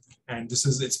 And this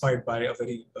is inspired by a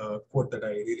very quote that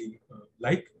I really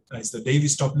like. It's "The day we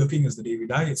stop looking is the day we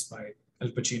die." It's by Al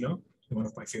Pacino, one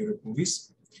of my favorite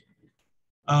movies.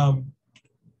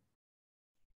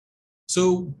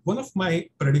 So one of my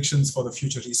predictions for the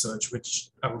future research,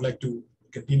 which I would like to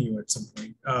continue at some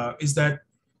point, is that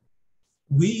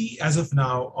we, as of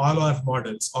now, all our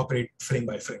models operate frame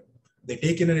by frame. They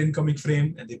take in an incoming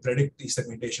frame and they predict the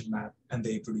segmentation map and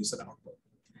they produce an output.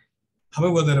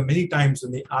 However, there are many times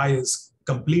when the eye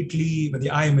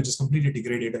image is completely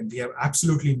degraded and we have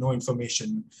absolutely no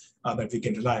information that we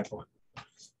can rely upon.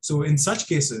 So in such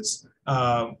cases,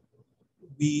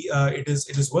 it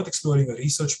is worth exploring a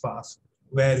research path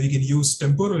where we can use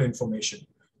temporal information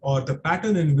or the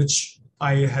pattern in which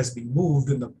eye has been moved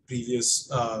in the previous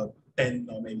 10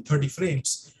 or maybe 30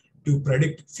 frames to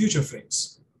predict future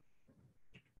frames.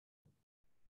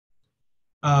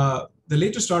 The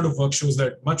latest round of work shows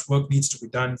that much work needs to be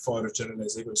done for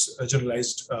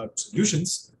generalized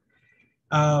solutions.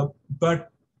 But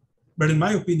in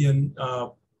my opinion,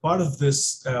 part of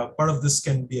this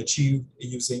can be achieved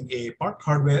using a part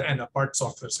hardware and a part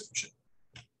software solution.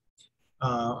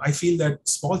 I feel that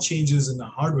small changes in the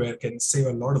hardware can save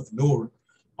a lot of load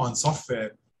on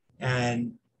software,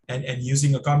 and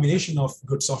using a combination of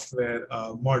good software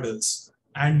models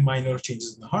and minor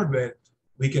changes in the hardware,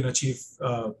 we can achieve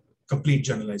complete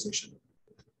generalization.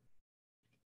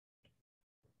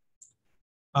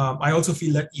 I also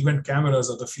feel that event cameras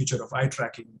are the future of eye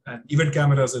tracking, and event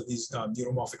cameras are these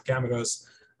neuromorphic cameras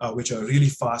which are really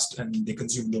fast and they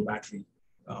consume low battery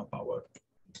power.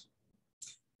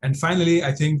 And finally,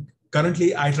 I think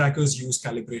currently eye trackers use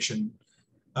calibration,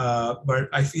 but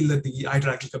I feel that the eye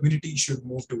tracking community should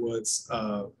move towards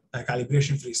a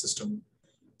calibration-free system.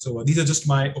 So these are just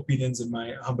my opinions, in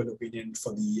my humble opinion,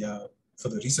 for the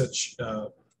research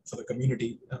for the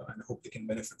community, and I hope they can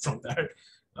benefit from that.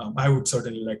 I would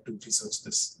certainly like to research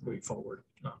this going forward.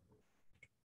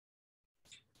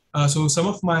 So some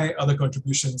of my other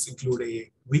contributions include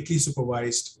a weekly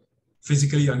supervised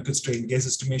physically unconstrained gaze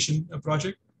estimation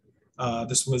project.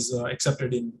 This was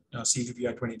accepted in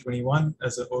CVPR 2021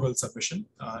 as an oral submission,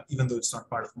 even though it's not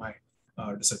part of my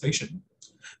dissertation.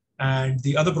 And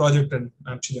the other project, and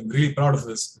actually I'm really proud of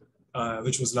this,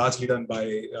 which was largely done by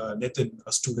Nitin,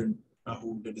 a student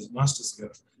who did his master's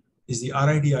here, is the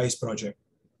RIT Eyes project,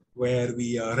 where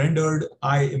we rendered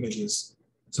eye images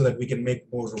so that we can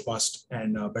make more robust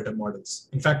and better models.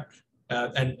 In fact,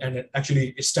 and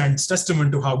actually it stands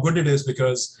testament to how good it is,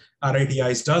 because RIT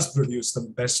Eyes does produce the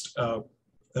best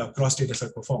cross data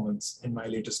set performance in my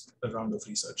latest round of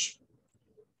research.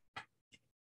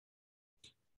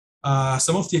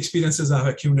 Some of the experiences I've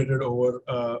accumulated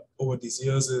over these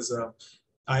years is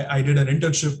I did an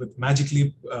internship with Magic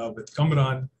Leap with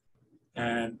Kamran,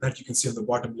 and that you can see on the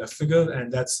bottom left figure,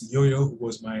 and that's Yo-Yo, who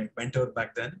was my mentor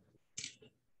back then.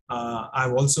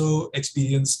 I've also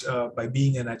experienced by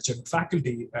being an adjunct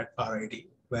faculty at RIT,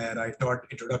 where I taught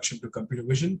Introduction to Computer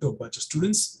Vision to a bunch of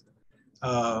students.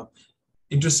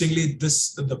 Interestingly,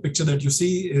 the picture that you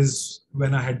see is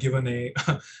when I had given a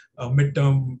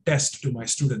midterm test to my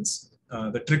students.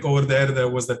 The trick over there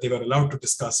was that they were allowed to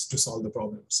discuss to solve the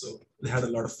problem. So they had a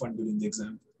lot of fun during the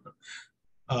exam.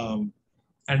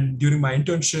 And during my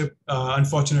internship,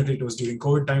 unfortunately, it was during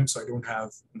COVID time, so I don't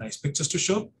have nice pictures to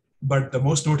show. But the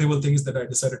most notable thing is that I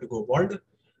decided to go bald,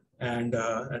 and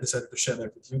I decided to share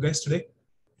that with you guys today.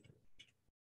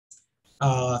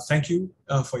 Thank you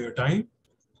for your time.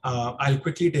 I'll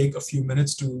quickly take a few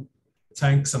minutes to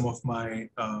thank some of my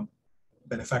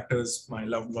benefactors, my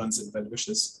loved ones, and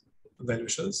well-wishers.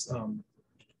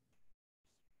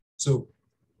 So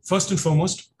first and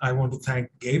foremost, I want to thank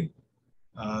Gabe.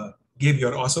 Gabe,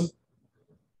 you're awesome.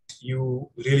 You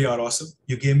really are awesome.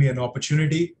 You gave me an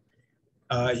opportunity.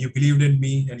 You believed in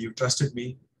me and you trusted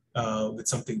me with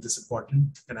something this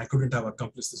important, and I couldn't have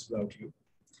accomplished this without you.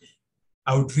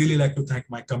 I would really like to thank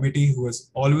my committee who has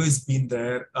always been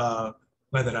there,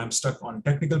 whether I'm stuck on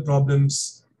technical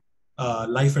problems,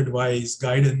 life advice,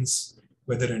 guidance,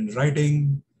 whether in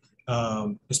writing,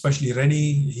 especially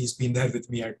Rennie. He's been there with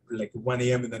me at like 1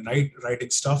 a.m. in the night writing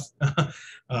stuff.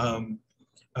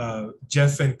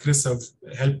 Jeff and Chris have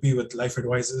helped me with life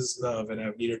advices when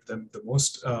I've needed them the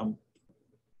most.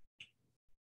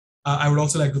 I would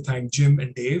also like to thank Jim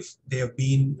and Dave. They have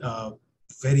been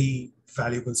very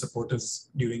valuable supporters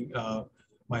during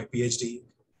my PhD,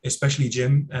 especially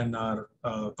Jim and our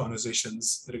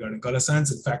conversations regarding color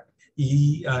science. In fact,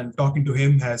 he and talking to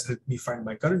him has helped me find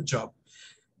my current job.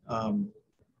 And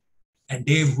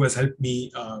Dave, who has helped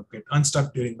me get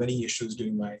unstuck during many issues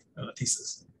during my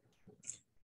thesis.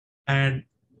 And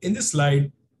in this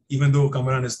slide, even though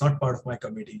Kamaran is not part of my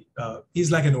committee,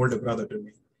 he's like an older brother to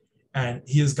me. And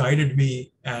he has guided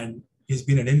me, and he's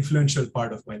been an influential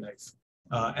part of my life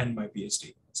and my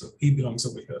PhD. So he belongs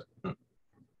over here.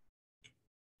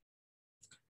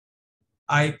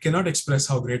 I cannot express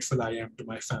how grateful I am to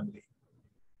my family.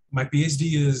 My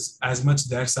PhD is as much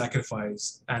their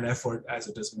sacrifice and effort as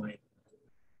it is mine.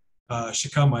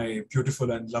 Shika, my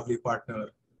beautiful and lovely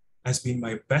partner, has been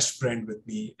my best friend with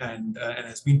me and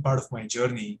has been part of my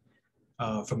journey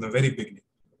from the very beginning.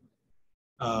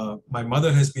 My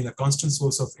mother has been a constant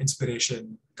source of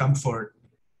inspiration, comfort,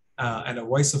 and a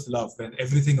voice of love when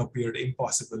everything appeared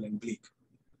impossible and bleak.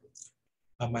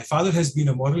 My father has been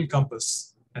a moral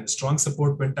compass and strong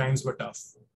support when times were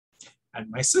tough. And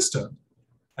my sister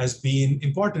has been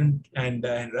important and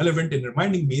relevant in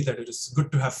reminding me that it is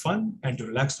good to have fun and to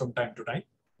relax from time to time.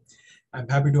 I'm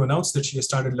happy to announce that she has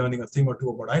started learning a thing or two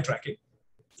about eye tracking.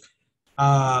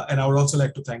 And I would also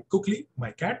like to thank Kukli,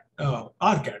 my cat, our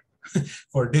cat,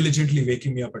 for diligently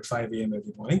waking me up at 5 a.m.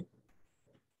 every morning.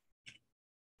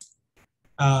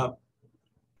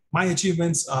 My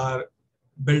achievements are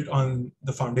built on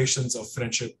the foundations of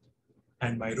friendship,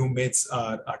 and my roommates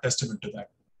are a testament to that.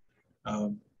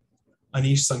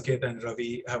 Anish, Sanket, and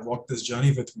Ravi have walked this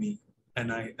journey with me,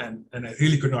 and I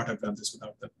really could not have done this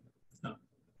without them.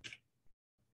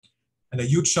 And a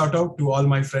huge shout out to all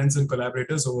my friends and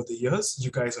collaborators over the years.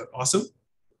 You guys are awesome.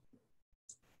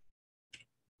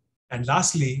 And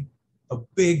lastly, a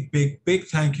big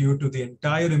thank you to the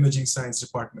entire imaging science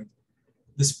department.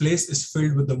 This place is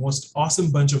filled with the most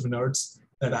awesome bunch of nerds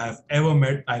that I have ever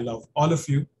met. I love all of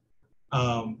you.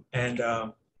 Thank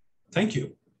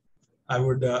you. I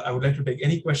would like to take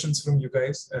any questions from you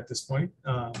guys at this point.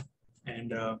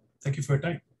 Thank you for your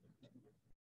time.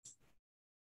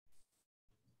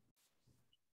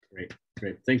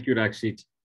 Great. Thank you, Rakshit.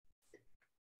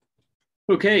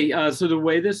 Okay, so the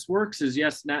way this works is,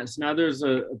 yes, now there's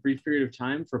a brief period of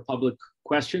time for public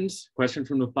question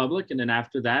from the public, and then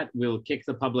after that, we'll kick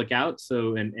the public out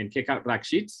and kick out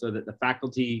Rakshit so that the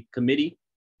faculty committee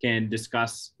can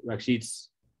discuss Rakshit's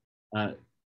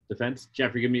defense.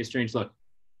 Jeffrey, give me a strange look.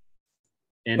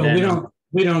 And then,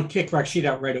 we don't kick Rakshit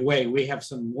out right away. We have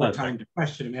some more time to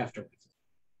question him afterwards.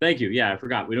 Thank you. Yeah, I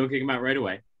forgot. We don't kick him out right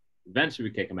away. Eventually,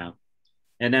 we kick him out,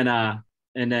 and then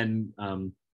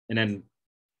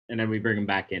we bring him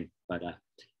back in. But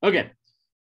okay,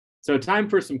 so time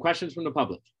for some questions from the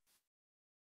public.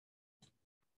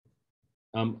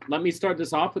 Let me start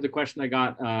this off with a question I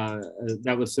got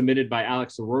that was submitted by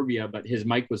Alex Orobia, but his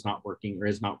mic was not working or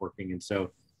is not working, and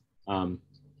so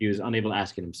he was unable to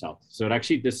ask it himself. So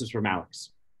actually, this is from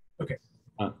Alex. Okay.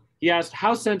 He asked,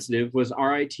 how sensitive was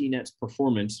RITNet's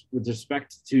performance with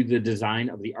respect to the design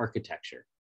of the architecture?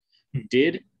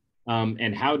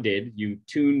 And how did you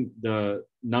tune the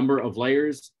number of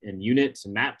layers and units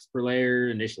and maps per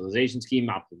layer, initialization scheme,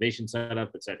 optimization setup,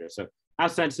 et cetera? So how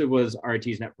sensitive was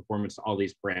RITNet performance to all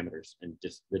these parameters and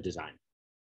just the design?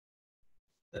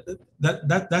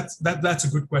 That's a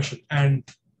good question. And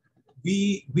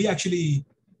we actually,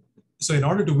 so in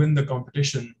order to win the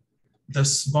competition, the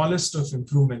smallest of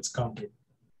improvements counted.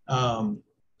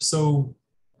 So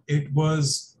it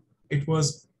was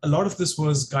a lot of this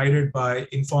was guided by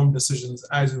informed decisions.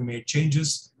 As we made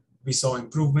changes, we saw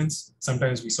improvements.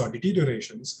 Sometimes we saw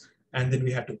deteriorations, and then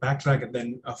we had to backtrack and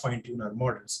then fine tune our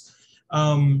models.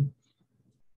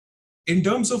 In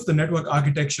terms of the network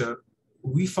architecture,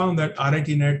 we found that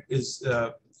RITnet is,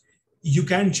 you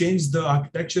can change the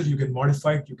architecture, you can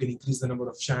modify it, you can increase the number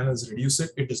of channels, reduce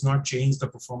it. It does not change the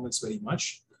performance very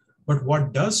much. But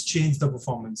what does change the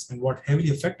performance and what heavily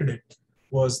affected it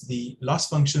was the loss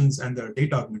functions and the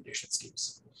data augmentation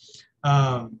schemes.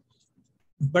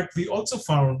 But we also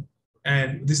found,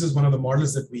 and this is one of the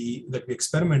models that we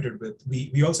experimented with,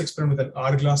 we also experimented with an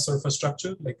hourglass sort of a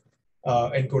structure, like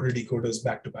encoder decoders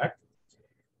back to back.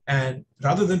 And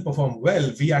rather than perform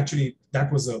well, we actually,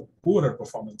 that was a poorer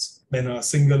performance than a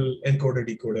single encoder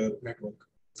decoder network.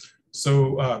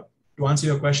 So to answer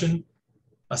your question,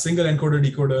 a single encoder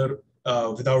decoder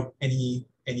without any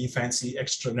fancy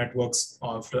extra networks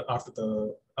after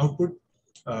the output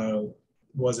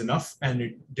was enough, and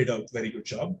it did a very good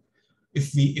job.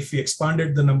 If we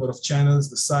expanded the number of channels,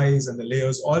 the size and the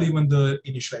layers, or even the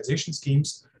initialization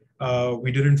schemes,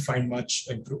 we didn't find much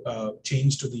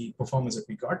change to the performance that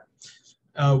we got.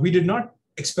 We did not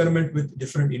experiment with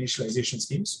different initialization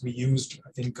schemes. We used,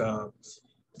 I think,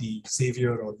 the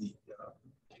Xavier or the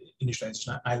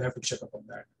initialization. I'll have to check up on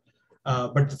that.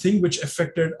 But the thing which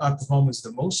affected our performance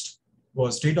the most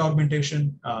was data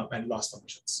augmentation and loss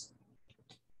functions.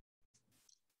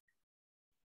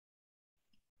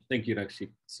 Thank you, Rakshit.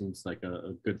 Seems like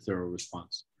a good, thorough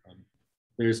response.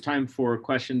 There's time for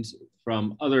questions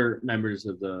from other members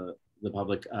of the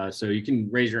public. So you can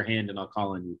raise your hand and I'll call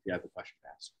on you if you have a question to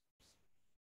ask.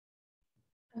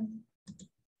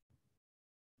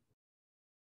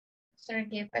 Sorry,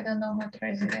 Gabe, I don't know how to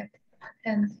raise that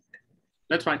hand.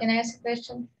 That's fine. Can I ask a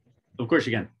question? Of course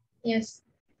you can. Yes.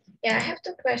 Yeah, I have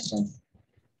two questions.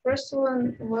 First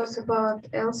one was about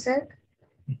LSEG.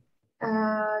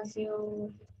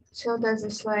 You showed us a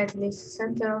slide with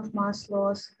center of mass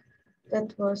loss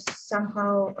that was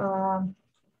somehow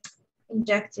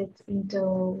injected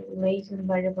into latent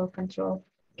variable control.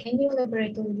 Can you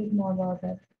elaborate a little bit more about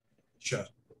that? Sure.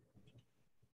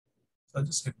 So I'll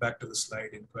just get back to the slide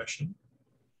in question.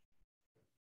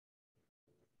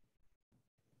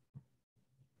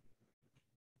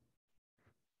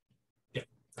 Yeah.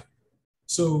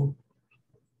 So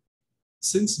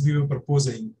since we were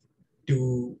proposing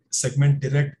to segment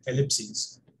direct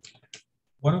ellipses,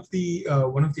 one of the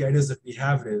ideas that we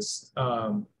have is,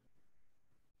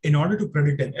 in order to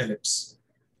predict an ellipse,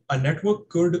 a network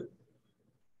could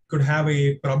have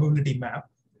a probability map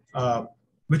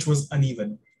which was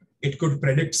uneven. It could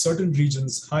predict certain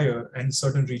regions higher and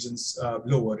certain regions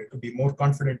lower. It would be more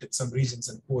confident in some regions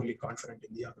and poorly confident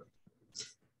in the other.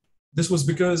 This was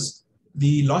because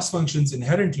the loss functions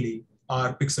inherently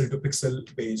are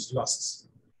pixel-to-pixel based losses.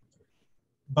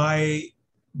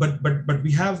 But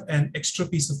we have an extra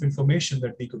piece of information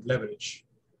that we could leverage,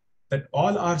 that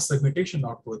all our segmentation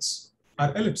outputs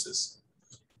are ellipses.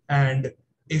 And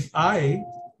if I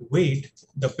weight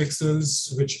the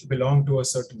pixels which belong to a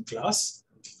certain class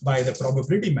by the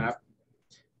probability map,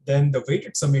 then the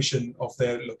weighted summation of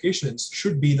their locations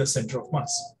should be the center of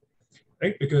mass,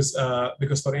 right? Because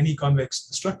for any convex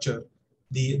structure,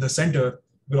 the center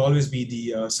will always be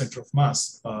the center of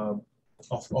mass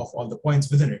of all the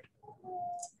points within it.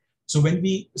 So when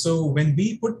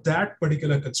we put that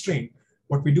particular constraint,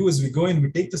 what we do is we go in,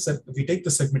 we take the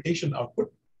segmentation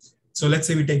output. So let's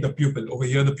say we take the pupil. Over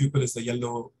here, the pupil is the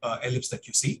yellow ellipse that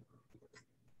you see.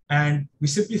 And we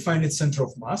simply find its center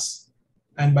of mass.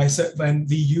 And when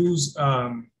we use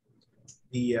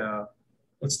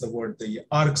what's the word? The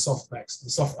arc softmax, the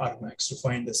soft arcmax to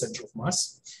find the center of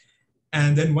mass.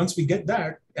 And then once we get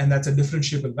that, and that's a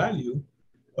differentiable value,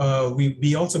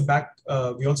 we also back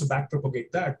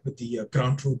propagate that with the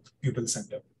ground truth pupil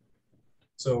center.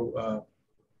 So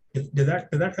did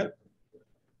that help?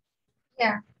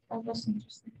 Yeah, that was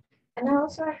interesting. And I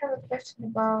also have a question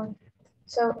about,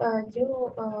 so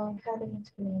you had an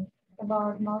explanation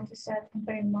about multi-set,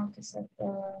 comparing multi-set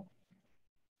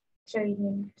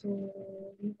trading to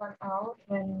leave one out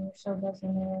when you showed us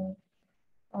in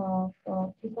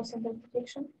people center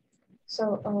prediction.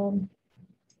 So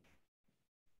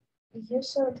you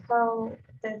showed how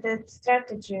that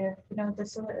strategy, you know,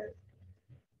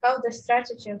 how the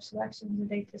strategy of selection of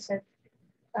the data set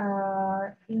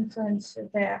influence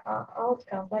the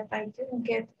outcome, but I didn't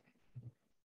get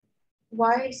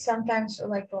why sometimes,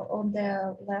 like on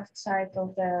the left side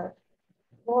of the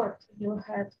board, you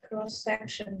had cross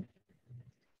section.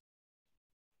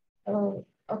 Oh,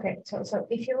 okay. So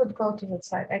if you would go to that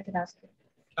side, I can ask you.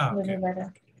 will Okay. be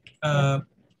better.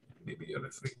 Maybe you're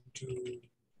referring to.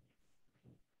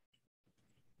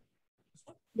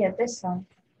 Yeah, this one.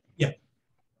 Yeah.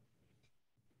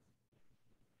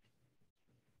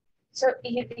 So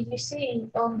you see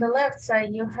on the left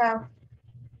side, you have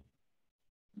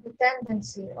the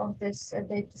tendency of this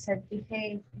data set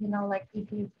behave, like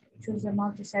if you choose a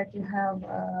multi-set, you have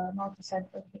a multi-set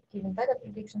giving better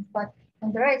predictions, but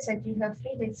on the right side, you have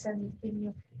three data sets that give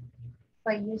you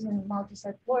by using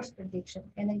multi-set worse prediction.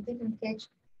 And I didn't catch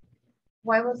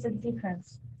why was the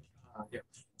difference? Yeah.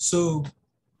 So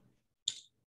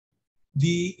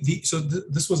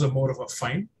this was a more of a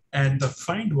find, and the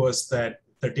find was that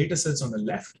the data sets on the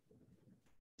left,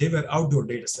 they were outdoor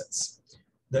data sets.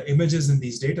 The images in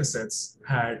these data sets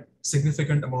had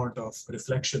significant amount of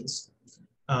reflections,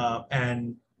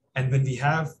 and when we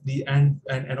have the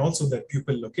and also the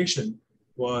pupil location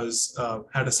was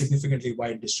had a significantly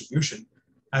wide distribution,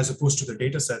 as opposed to the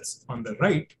data sets on the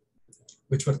right,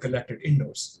 which were collected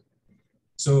indoors.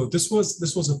 So this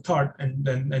was a thought,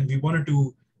 and we wanted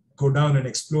to go down and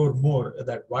explore more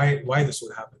that why this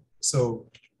would happen. So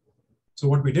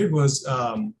what we did was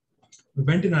we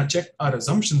went in and checked our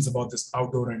assumptions about this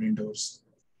outdoor and indoors,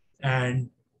 and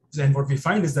then what we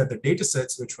find is that the data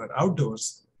sets which were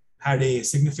outdoors had a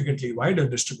significantly wider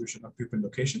distribution of pupil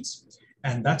locations,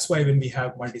 and that's why when we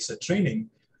have multi-set training,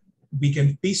 we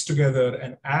can piece together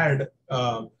and add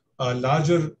a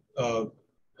larger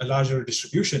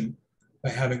distribution by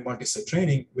having multi-set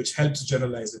training, which helps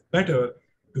generalize it better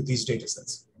to these data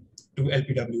sets, to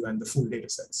LPW and the full data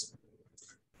sets.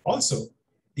 Also,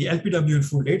 the LPW and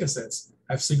full data sets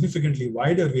have significantly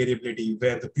wider variability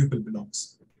where the pupil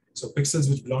belongs. So pixels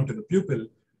which belong to the pupil,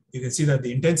 you can see that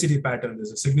the intensity pattern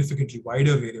is a significantly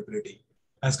wider variability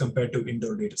as compared to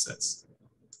indoor data sets.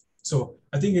 So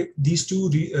I think these two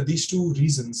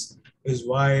reasons is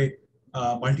why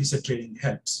multi-set training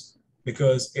helps,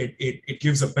 because it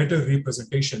gives a better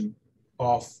representation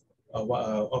of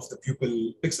the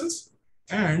pupil pixels,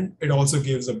 and it also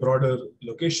gives a broader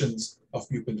locations of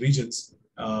pupil regions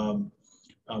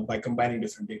by combining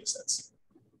different data sets.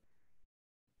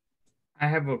 I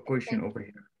have a question over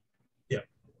here. Yeah.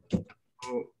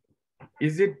 So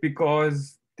is it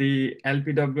because the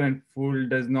LPW and full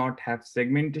does not have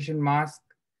segmentation mask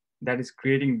that is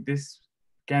creating this?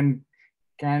 Can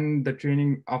the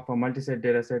training of a multi-set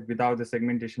data set without the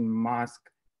segmentation mask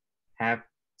have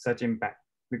such impact?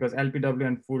 Because LPW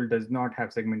and full does not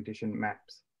have segmentation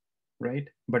maps, right?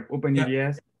 But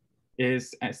OpenEDS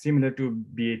is similar to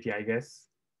BAT, I guess,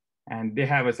 and they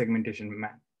have a segmentation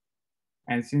map.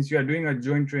 And since you are doing a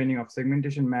joint training of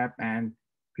segmentation map and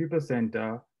pupil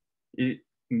center,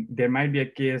 there might be a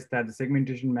case that the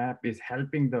segmentation map is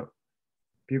helping the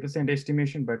pupil center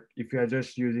estimation, but if you are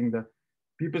just using the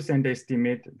pupil center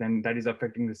estimate, then that is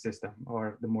affecting the system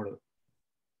or the model.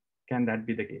 Can that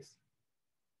be the case?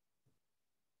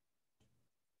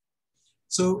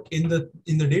 So in the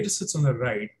data sets on the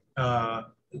right,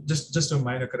 just a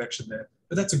minor correction there,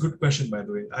 but that's a good question, by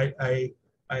the way.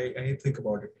 I think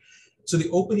about it. So the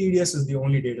OpenEDS is the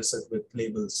only data set with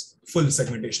labels, full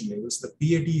segmentation labels. The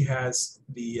PAT has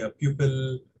the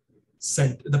pupil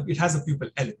it has a pupil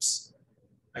ellipse,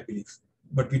 I believe,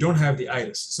 but we don't have the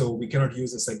iris, so we cannot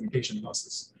use the segmentation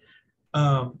losses.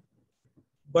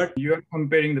 But you are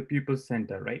comparing the pupil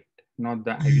center, right? Not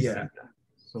the iris center.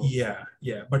 So yeah.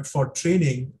 But for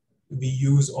training, we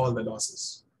use all the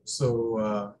losses.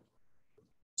 So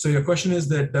so your question is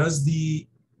that does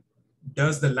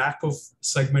the lack of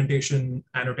segmentation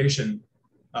annotation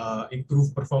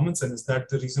improve performance, and is that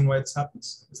the reason why this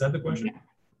happens? Is that the question?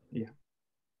 Yeah.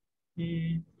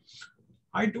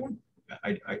 I don't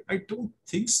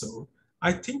think so.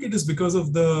 I think it is because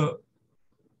of the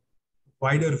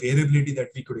wider variability that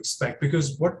we could expect,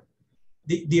 because what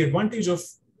the advantage of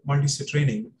multi-set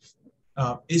training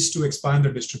is to expand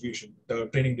the distribution, the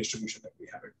training distribution that we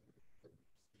have it.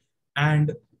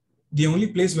 And the only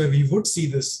place where we would see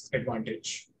this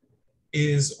advantage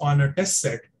is on a test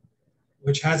set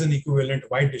which has an equivalent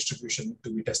wide distribution to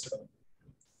be tested on.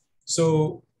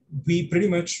 So we pretty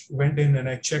much went in and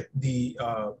I checked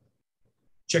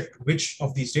which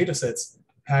of these data sets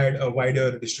had a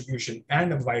wider distribution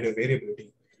and a wider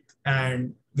variability.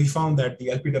 And we found that the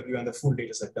LPW and the full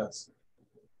data set does.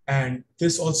 And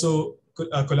this also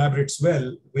collaborates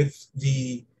well with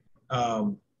the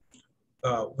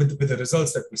with the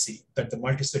results that we see, that the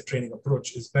multi-set training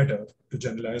approach is better to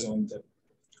generalize on them.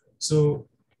 So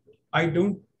I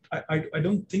don't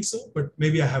think so, but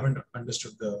maybe I haven't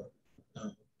understood the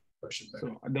question better.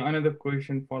 So the another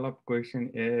question, follow-up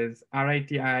question is,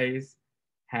 RITIs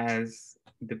has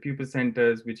the pupil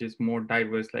centers, which is more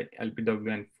diverse, like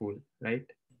LPW and full, right?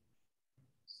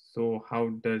 So how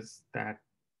does that?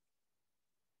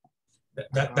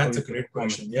 That's a great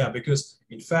question. Yeah, because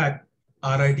in fact,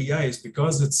 RITI is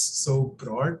because it's so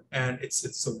broad and it's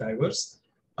so diverse.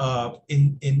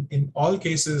 In all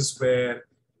cases where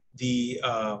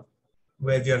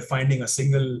where we are finding a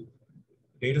single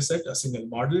data set, a single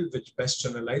model which best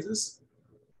generalizes,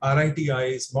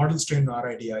 RITIs, model-trained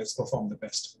RITIs perform the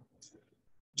best.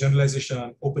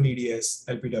 Generalization, OpenEDS,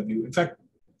 LPW, in fact,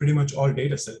 pretty much all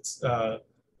data sets,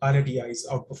 RITIs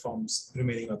outperforms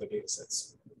remaining other data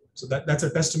sets. So that's a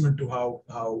testament to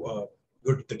how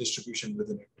good the distribution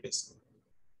within it is.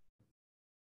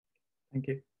 Thank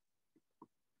you.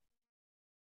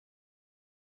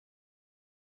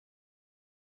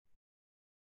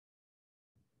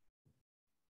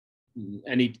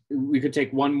 We could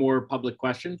take one more public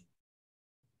question.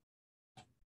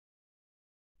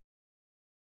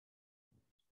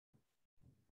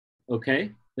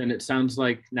 Okay, then it sounds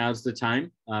like now's the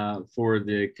time for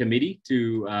the committee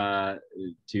to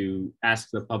ask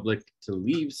the public to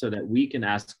leave so that we can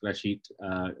ask Rakshit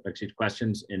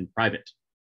questions in private.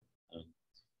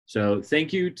 So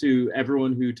thank you to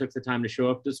everyone who took the time to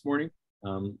show up this morning.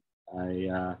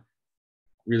 I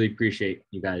really appreciate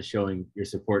you guys showing your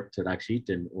support to Rakshit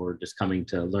or just coming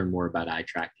to learn more about eye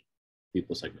tracking,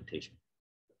 pupil segmentation.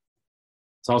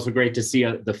 It's also great to see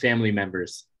the family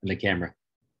members in the camera.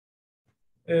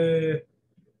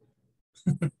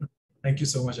 Thank you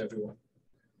so much, everyone.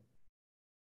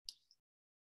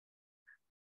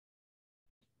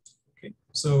 Okay,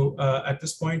 so at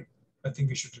this point, I think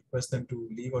we should request them to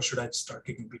leave, or should I start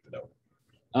kicking people out?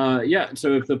 Yeah,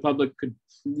 so if the public could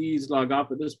please log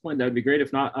off at this point, that would be great.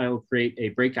 If not, I'll create a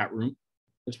breakout room.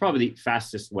 That's probably the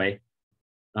fastest way.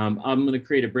 I'm going to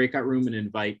create a breakout room and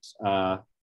invite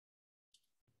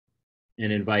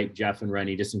Jeff and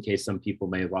Rennie, just in case some people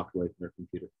may have walked away from their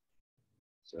computer.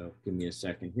 So give me a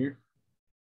second here.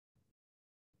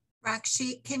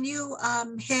 Rakshit, can you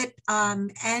hit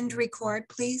end record,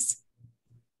 please?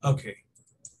 Okay.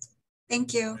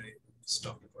 Thank you.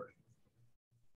 Stop.